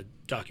like a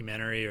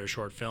documentary or a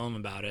short film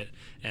about it.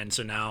 And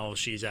so now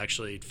she's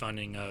actually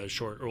funding the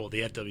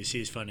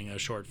FWC is funding a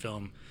short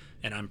film,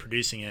 and I'm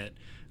producing it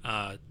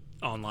on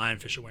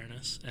lionfish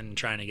awareness and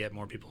trying to get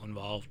more people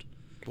involved.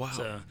 Wow.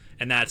 So,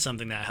 and that's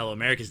something that Hello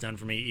America's done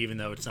for me, even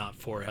though it's not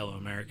for Hello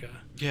America.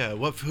 Yeah.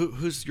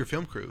 Who's your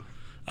film crew?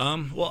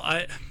 Well,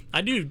 I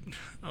do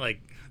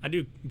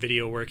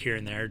video work here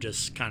and there,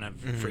 just kind of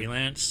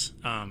freelance.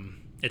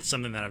 It's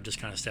something that I've just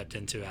kind of stepped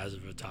into as a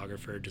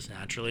photographer, just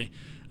naturally,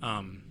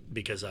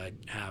 because I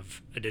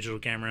have a digital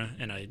camera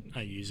and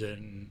I use it.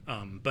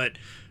 And, but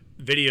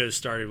videos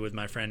started with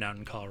my friend out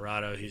in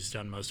Colorado. He's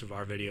done most of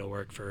our video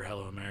work for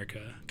Hello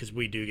America, because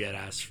we do get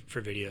asked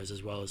for videos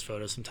as well as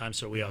photos sometimes.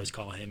 So we always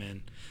call him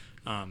in,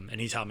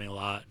 and he's helped me a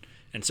lot.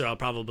 And so I'll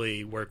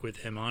probably work with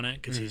him on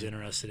it, because he's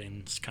interested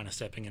in kind of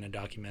stepping into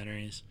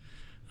documentaries.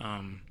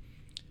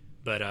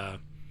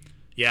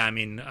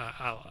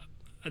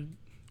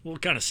 We'll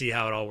kind of see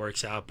how it all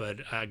works out, but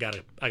I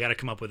gotta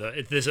come up with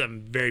this is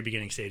very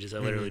beginning stages. I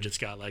literally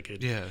just got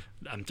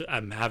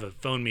I'm have a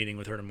phone meeting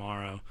with her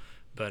tomorrow,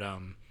 but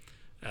I'm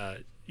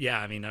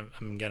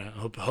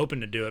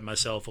hoping to do it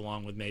myself,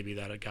 along with maybe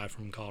that guy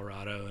from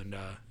Colorado, and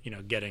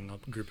getting a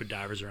group of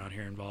divers around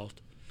here involved.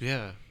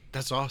 Yeah,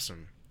 that's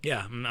awesome.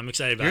 Yeah, I'm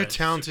excited about it. You're a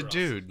talented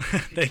dude.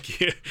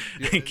 Thank you.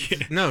 Thank you.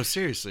 No,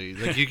 seriously.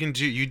 Like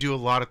you do a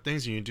lot of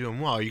things and you do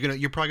them well.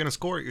 You're probably gonna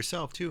score it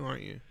yourself too,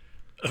 aren't you?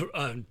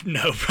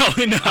 No,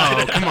 probably not.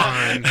 Oh, come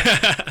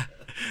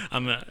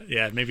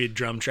on. Maybe a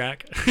drum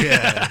track.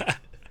 Yeah.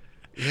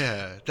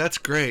 Yeah, that's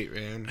great,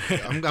 man.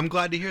 I'm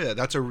glad to hear that.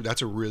 That's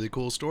a really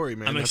cool story,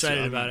 man. I'm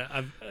excited about it.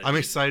 I'm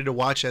excited to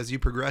watch as you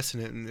progress in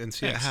it and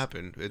see it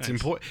happen. It's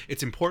important.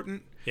 It's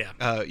important.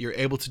 Yeah. You're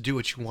able to do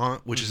what you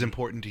want, which is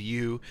important to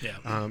you. Yeah.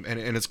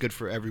 And it's good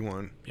for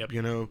everyone. Yep.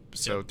 You know,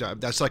 so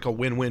that's like a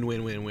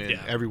win-win-win-win-win.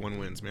 Yeah. Everyone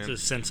wins, man.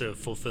 There's a sense of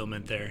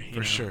fulfillment there.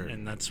 For sure.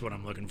 And that's what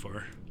I'm looking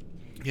for.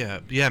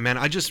 Yeah, man.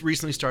 I just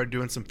recently started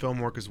doing some film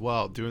work as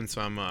well, doing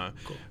some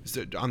cool.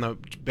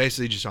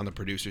 Basically just on the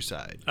producer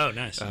side. Oh,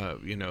 nice.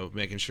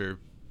 Making sure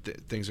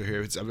things are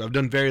here. I've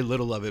done very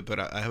little of it, but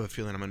I have a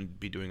feeling I'm going to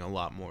be doing a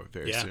lot more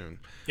very soon.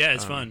 Yeah,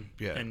 it's fun.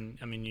 Yeah, and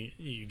I mean,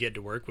 you get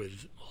to work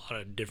with a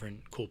lot of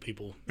different cool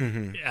people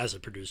as a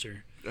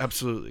producer.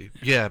 Absolutely.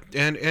 Yeah,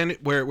 and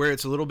where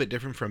it's a little bit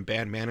different from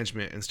band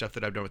management and stuff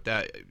that I've done with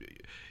that,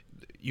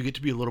 you get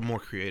to be a little more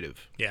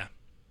creative. Yeah.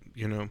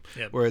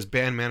 Whereas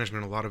band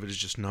management, a lot of it is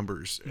just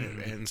numbers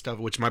and stuff,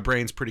 which my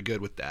brain's pretty good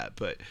with that,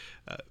 but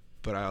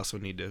I also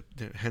need to,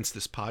 hence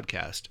this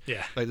podcast.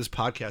 Yeah. Like this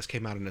podcast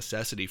came out of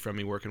necessity from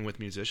me working with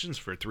musicians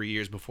for 3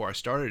 years before I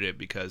started it,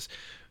 because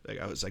like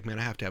I was like, man,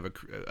 I have to have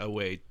a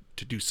way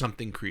to do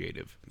something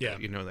creative. Yeah.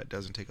 That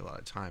doesn't take a lot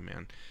of time,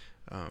 man.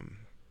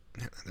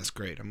 That's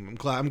great. I'm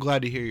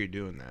glad to hear you're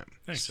doing that.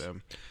 Thanks.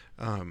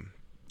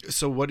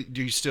 So what are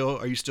you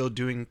still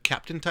doing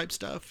captain type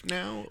stuff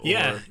now?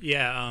 Or?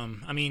 Yeah.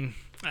 I mean,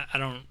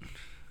 I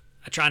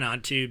try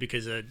not to,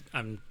 because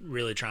I'm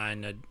really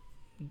trying to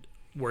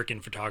work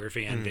in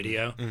photography and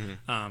video.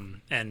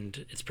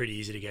 And it's pretty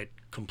easy to get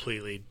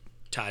completely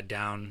tied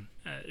down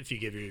if you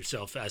give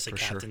yourself as a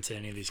captain to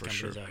any of these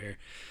companies out here.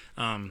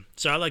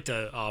 So I like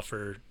to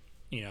offer,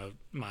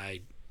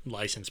 my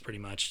license pretty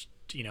much,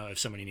 if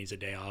somebody needs a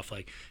day off.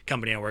 Like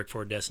company I work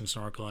for, Destin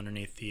Snorkel,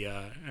 underneath the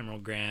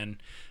Emerald Grand.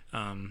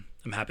 I'm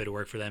happy to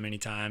work for them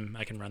anytime.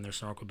 I can run their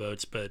snorkel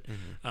boats, but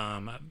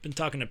I've been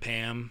talking to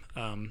Pam.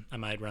 I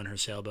might run her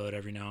sailboat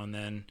every now and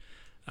then.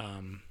 I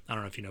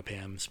don't know if you know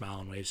Pam, Smile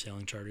and Wave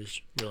Sailing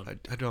Charters. Really,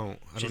 I don't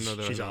know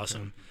that. She's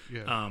awesome.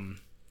 Yeah.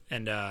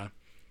 And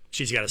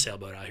she's got a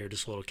sailboat out here,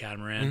 just a little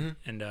catamaran.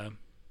 And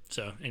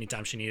so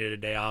anytime she needed a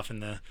day off in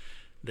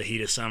the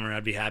heat of summer,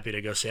 I'd be happy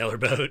to go sail her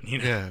boat.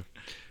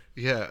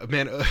 Yeah,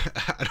 man.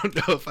 I don't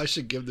know if I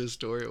should give this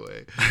story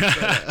away,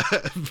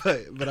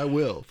 but I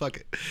will. Fuck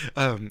it.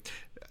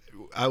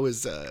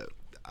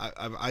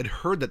 I'd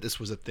heard that this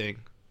was a thing,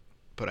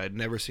 but I'd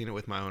never seen it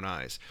with my own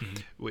eyes.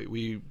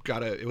 We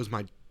got it was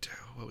my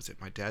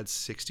dad's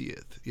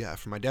 60th. Yeah,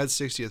 for my dad's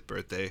 60th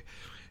birthday,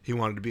 he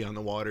wanted to be on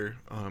the water.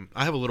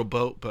 I have a little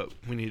boat, but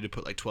we needed to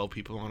put like 12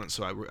 people on it,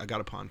 so I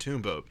got a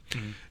pontoon boat,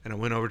 and I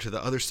went over to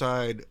the other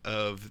side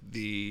of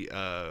the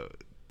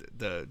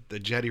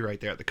jetty right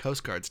there at the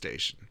Coast Guard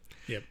station.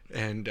 Yep.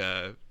 And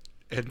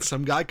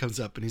some guy comes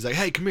up and he's like,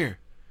 "Hey, come here."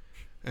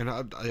 And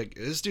I like,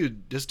 this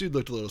dude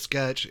looked a little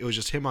sketch. It was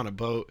just him on a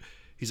boat.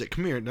 He's like,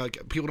 "Come here." No,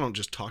 like, people don't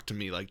just talk to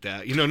me like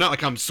that, not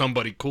like I'm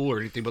somebody cool or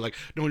anything, but like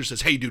no one just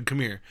says, "Hey, dude, come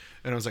here."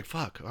 And I was like,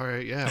 "Fuck, all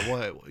right, yeah,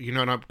 what?"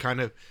 And I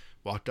kind of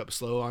walked up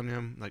slow on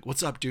him, like,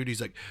 "What's up, dude?"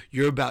 He's like,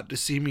 "You're about to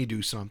see me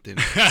do something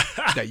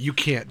that you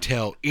can't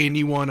tell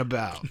anyone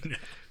about."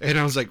 And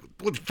I was like,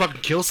 "What,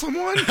 fucking kill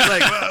someone?"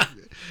 Like,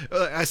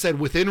 I said,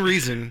 "Within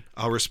reason,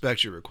 I'll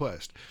respect your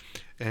request."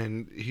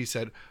 And he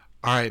said,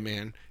 "All right,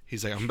 man."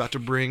 He's like,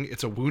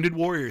 it's a Wounded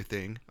Warrior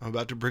thing. I'm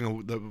about to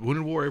bring the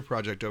Wounded Warrior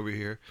project over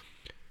here.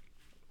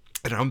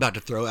 And I'm about to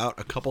throw out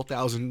a couple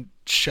thousand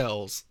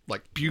shells,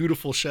 like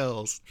beautiful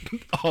shells,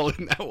 all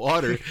in that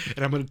water.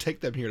 And I'm going to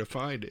take them here to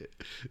find it.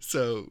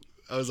 So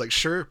I was like,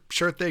 sure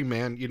thing,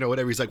 man.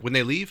 Whatever. He's like, when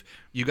they leave,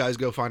 you guys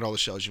go find all the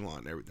shells you want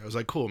and everything. I was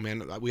like, cool,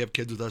 man. We have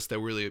kids with us that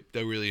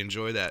really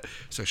enjoy that.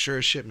 So sure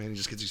as shit, man, he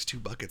just gets these 2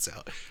 buckets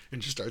out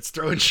and just starts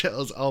throwing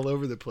shells all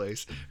over the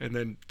place. And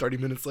then 30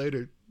 minutes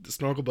later, the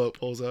snorkel boat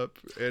pulls up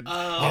and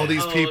all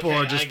these people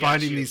are just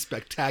finding these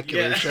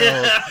spectacular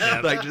shells,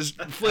 like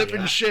just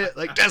flipping shit.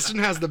 Like Destin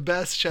has the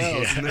best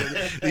shells. And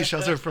these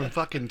shells are from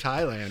fucking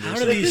Thailand. How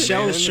do these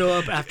shells show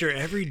up after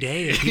every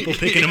day of people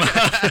picking them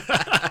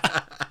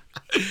up?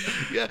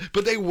 Yeah,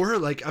 but they were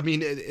like, I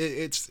mean,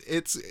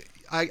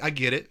 I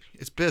get it.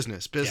 It's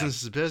business.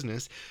 Business is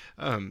business.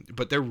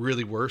 But there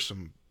really were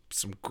some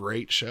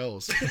great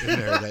shells in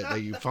there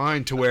that you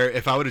find, to where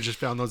if I would have just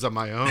found those on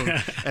my own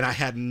and I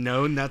had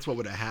known that's what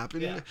would have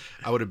happened,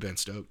 I would have been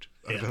stoked.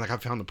 I'd have been like, I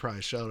found the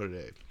prize shell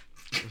today.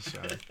 So,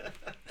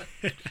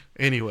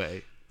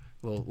 anyway,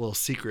 little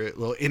secret,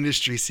 little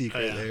industry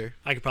secret there.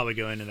 I could probably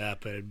go into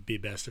that, but it'd be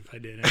best if I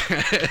didn't.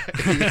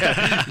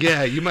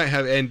 Yeah, you might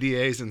have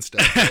NDAs and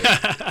stuff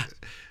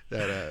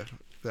that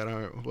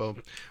aren't well,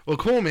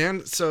 cool,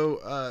 man. So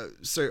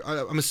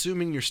I'm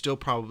assuming you're still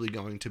probably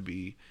going to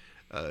be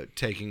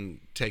taking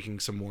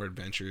some more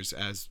adventures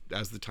as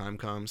the time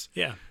comes.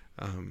 Yeah.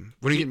 When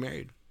are you getting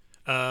married?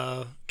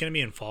 Gonna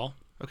be in fall.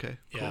 Okay,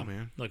 cool, Yeah,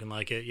 man. looking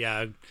like it.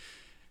 Yeah,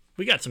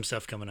 we got some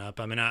stuff coming up.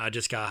 I mean, I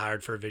just got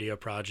hired for a video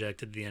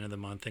project at the end of the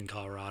month in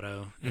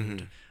Colorado,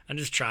 and I'm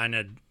just trying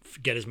to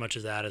get as much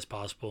of that as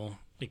possible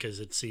because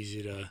it's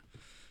easy to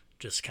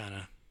just kind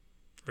of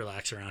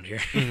relax around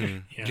here.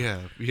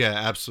 Yeah,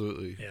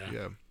 absolutely.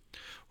 Yeah.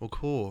 Well,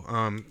 cool.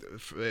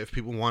 If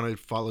people want to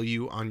follow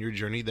you on your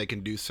journey, they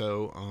can do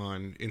so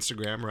on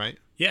Instagram, right?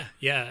 Yeah.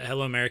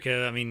 Hello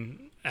America. I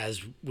mean,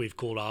 as we've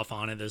cooled off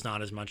on it, there's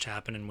not as much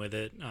happening with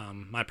it.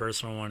 My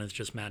personal one is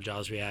just Matt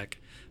Jozwiak,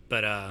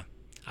 but I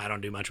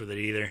don't do much with it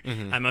either.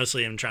 I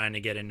mostly am trying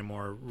to get into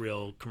more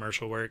real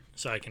commercial work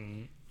so I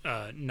can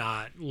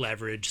not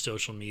leverage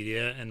social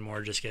media and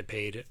more just get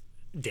paid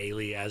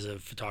daily as a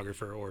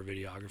photographer or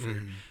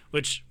videographer,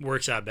 which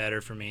works out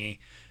better for me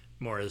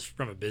more as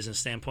from a business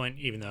standpoint,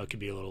 even though it could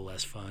be a little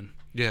less fun.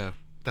 Yeah,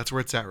 that's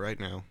where it's at right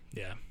now.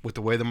 Yeah. With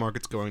the way the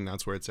market's going,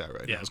 that's where it's at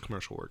right Yeah. now. It's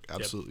commercial work.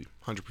 Absolutely.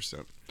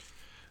 100%.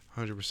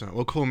 100%.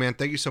 Well, cool, man.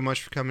 Thank you so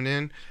much for coming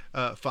in.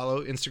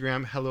 Follow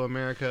Instagram, Hello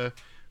America.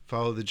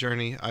 Follow the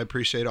journey. I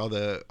appreciate all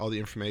the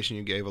information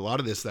you gave. A lot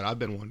of this that I've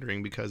been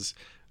wondering because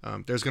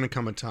there's going to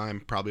come a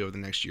time probably over the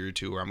next year or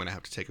two where I'm going to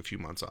have to take a few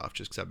months off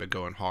just because I've been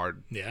going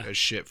hard as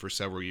shit for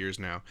several years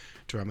now.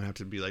 To where I'm going to have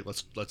to be like,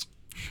 let's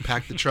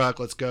pack the truck.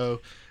 Let's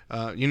go.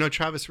 You know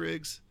Travis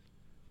Riggs?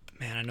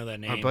 Man, I know that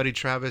name. Our buddy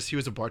Travis, he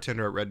was a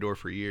bartender at Red Door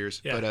for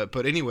years. Yeah.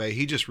 But anyway,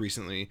 he just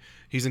recently,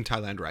 he's in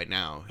Thailand right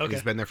now. Okay.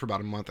 He's been there for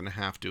about a month and a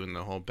half doing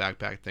the whole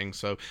backpack thing.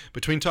 So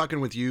between talking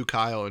with you,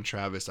 Kyle, and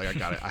Travis, like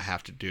I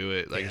have to do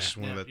it. Like it's just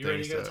one of the You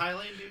things. ready to go to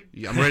Thailand, dude?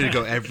 Yeah, I'm ready to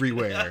go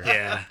everywhere.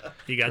 Yeah,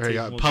 you got to.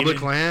 Well,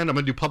 public land. I'm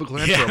gonna do public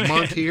land for a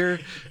month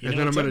here, and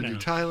then I'm gonna do now.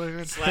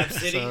 Thailand. Slab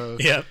City. So,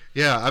 Yep.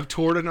 yeah, I've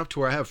toured enough to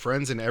where I have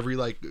friends in every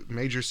like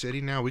major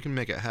city now. We can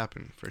make it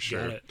happen for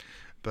sure. Got it.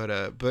 But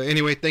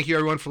anyway, thank you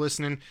everyone for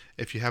listening.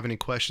 If you have any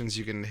questions,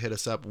 you can hit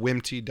us up,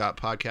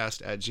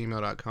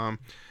 wimty.podcast@gmail.com.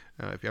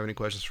 If you have any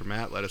questions for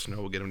Matt, let us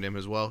know. We'll get them to him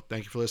as well.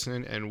 Thank you for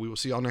listening, and we will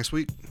see y'all next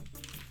week.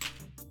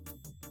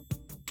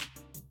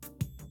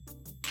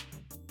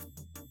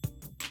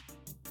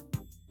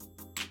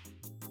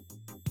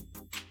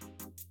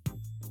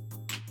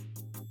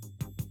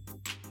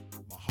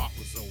 My heart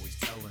was always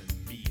telling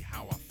me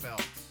how I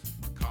felt.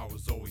 My car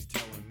was always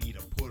telling me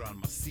to put on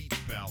my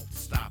seatbelt.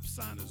 Stop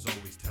sign is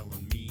always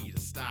telling me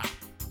to stop.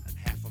 And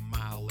half a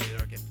mile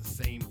later, get the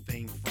same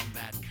thing from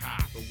that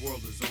cop. The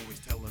world is always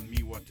telling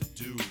me what to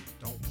do.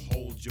 Don't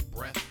hold your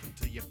breath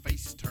until your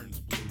face turns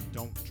blue.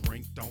 Don't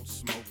drink, don't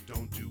smoke,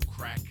 don't do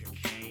crack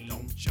cocaine.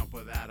 Don't jump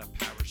without a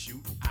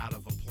parachute out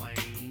of a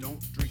plane. Don't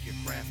drink your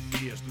craft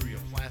beers through your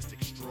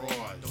plastic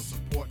straws. Don't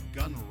support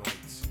gun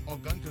rights or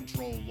gun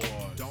control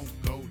laws. Don't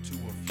go to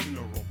a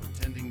funeral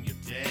pretending you're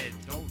dead.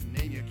 Don't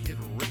name your kid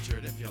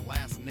Richard if your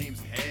last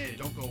name's Head.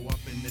 Don't go up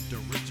in the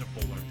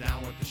dirigible or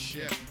down with the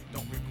ship.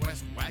 Don't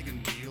request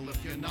wagon wheel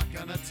if you're not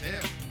gonna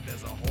tip.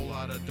 There's a whole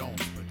lot of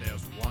don'ts, but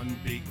there's one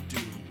big do.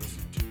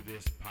 Listen to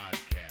this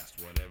podcast.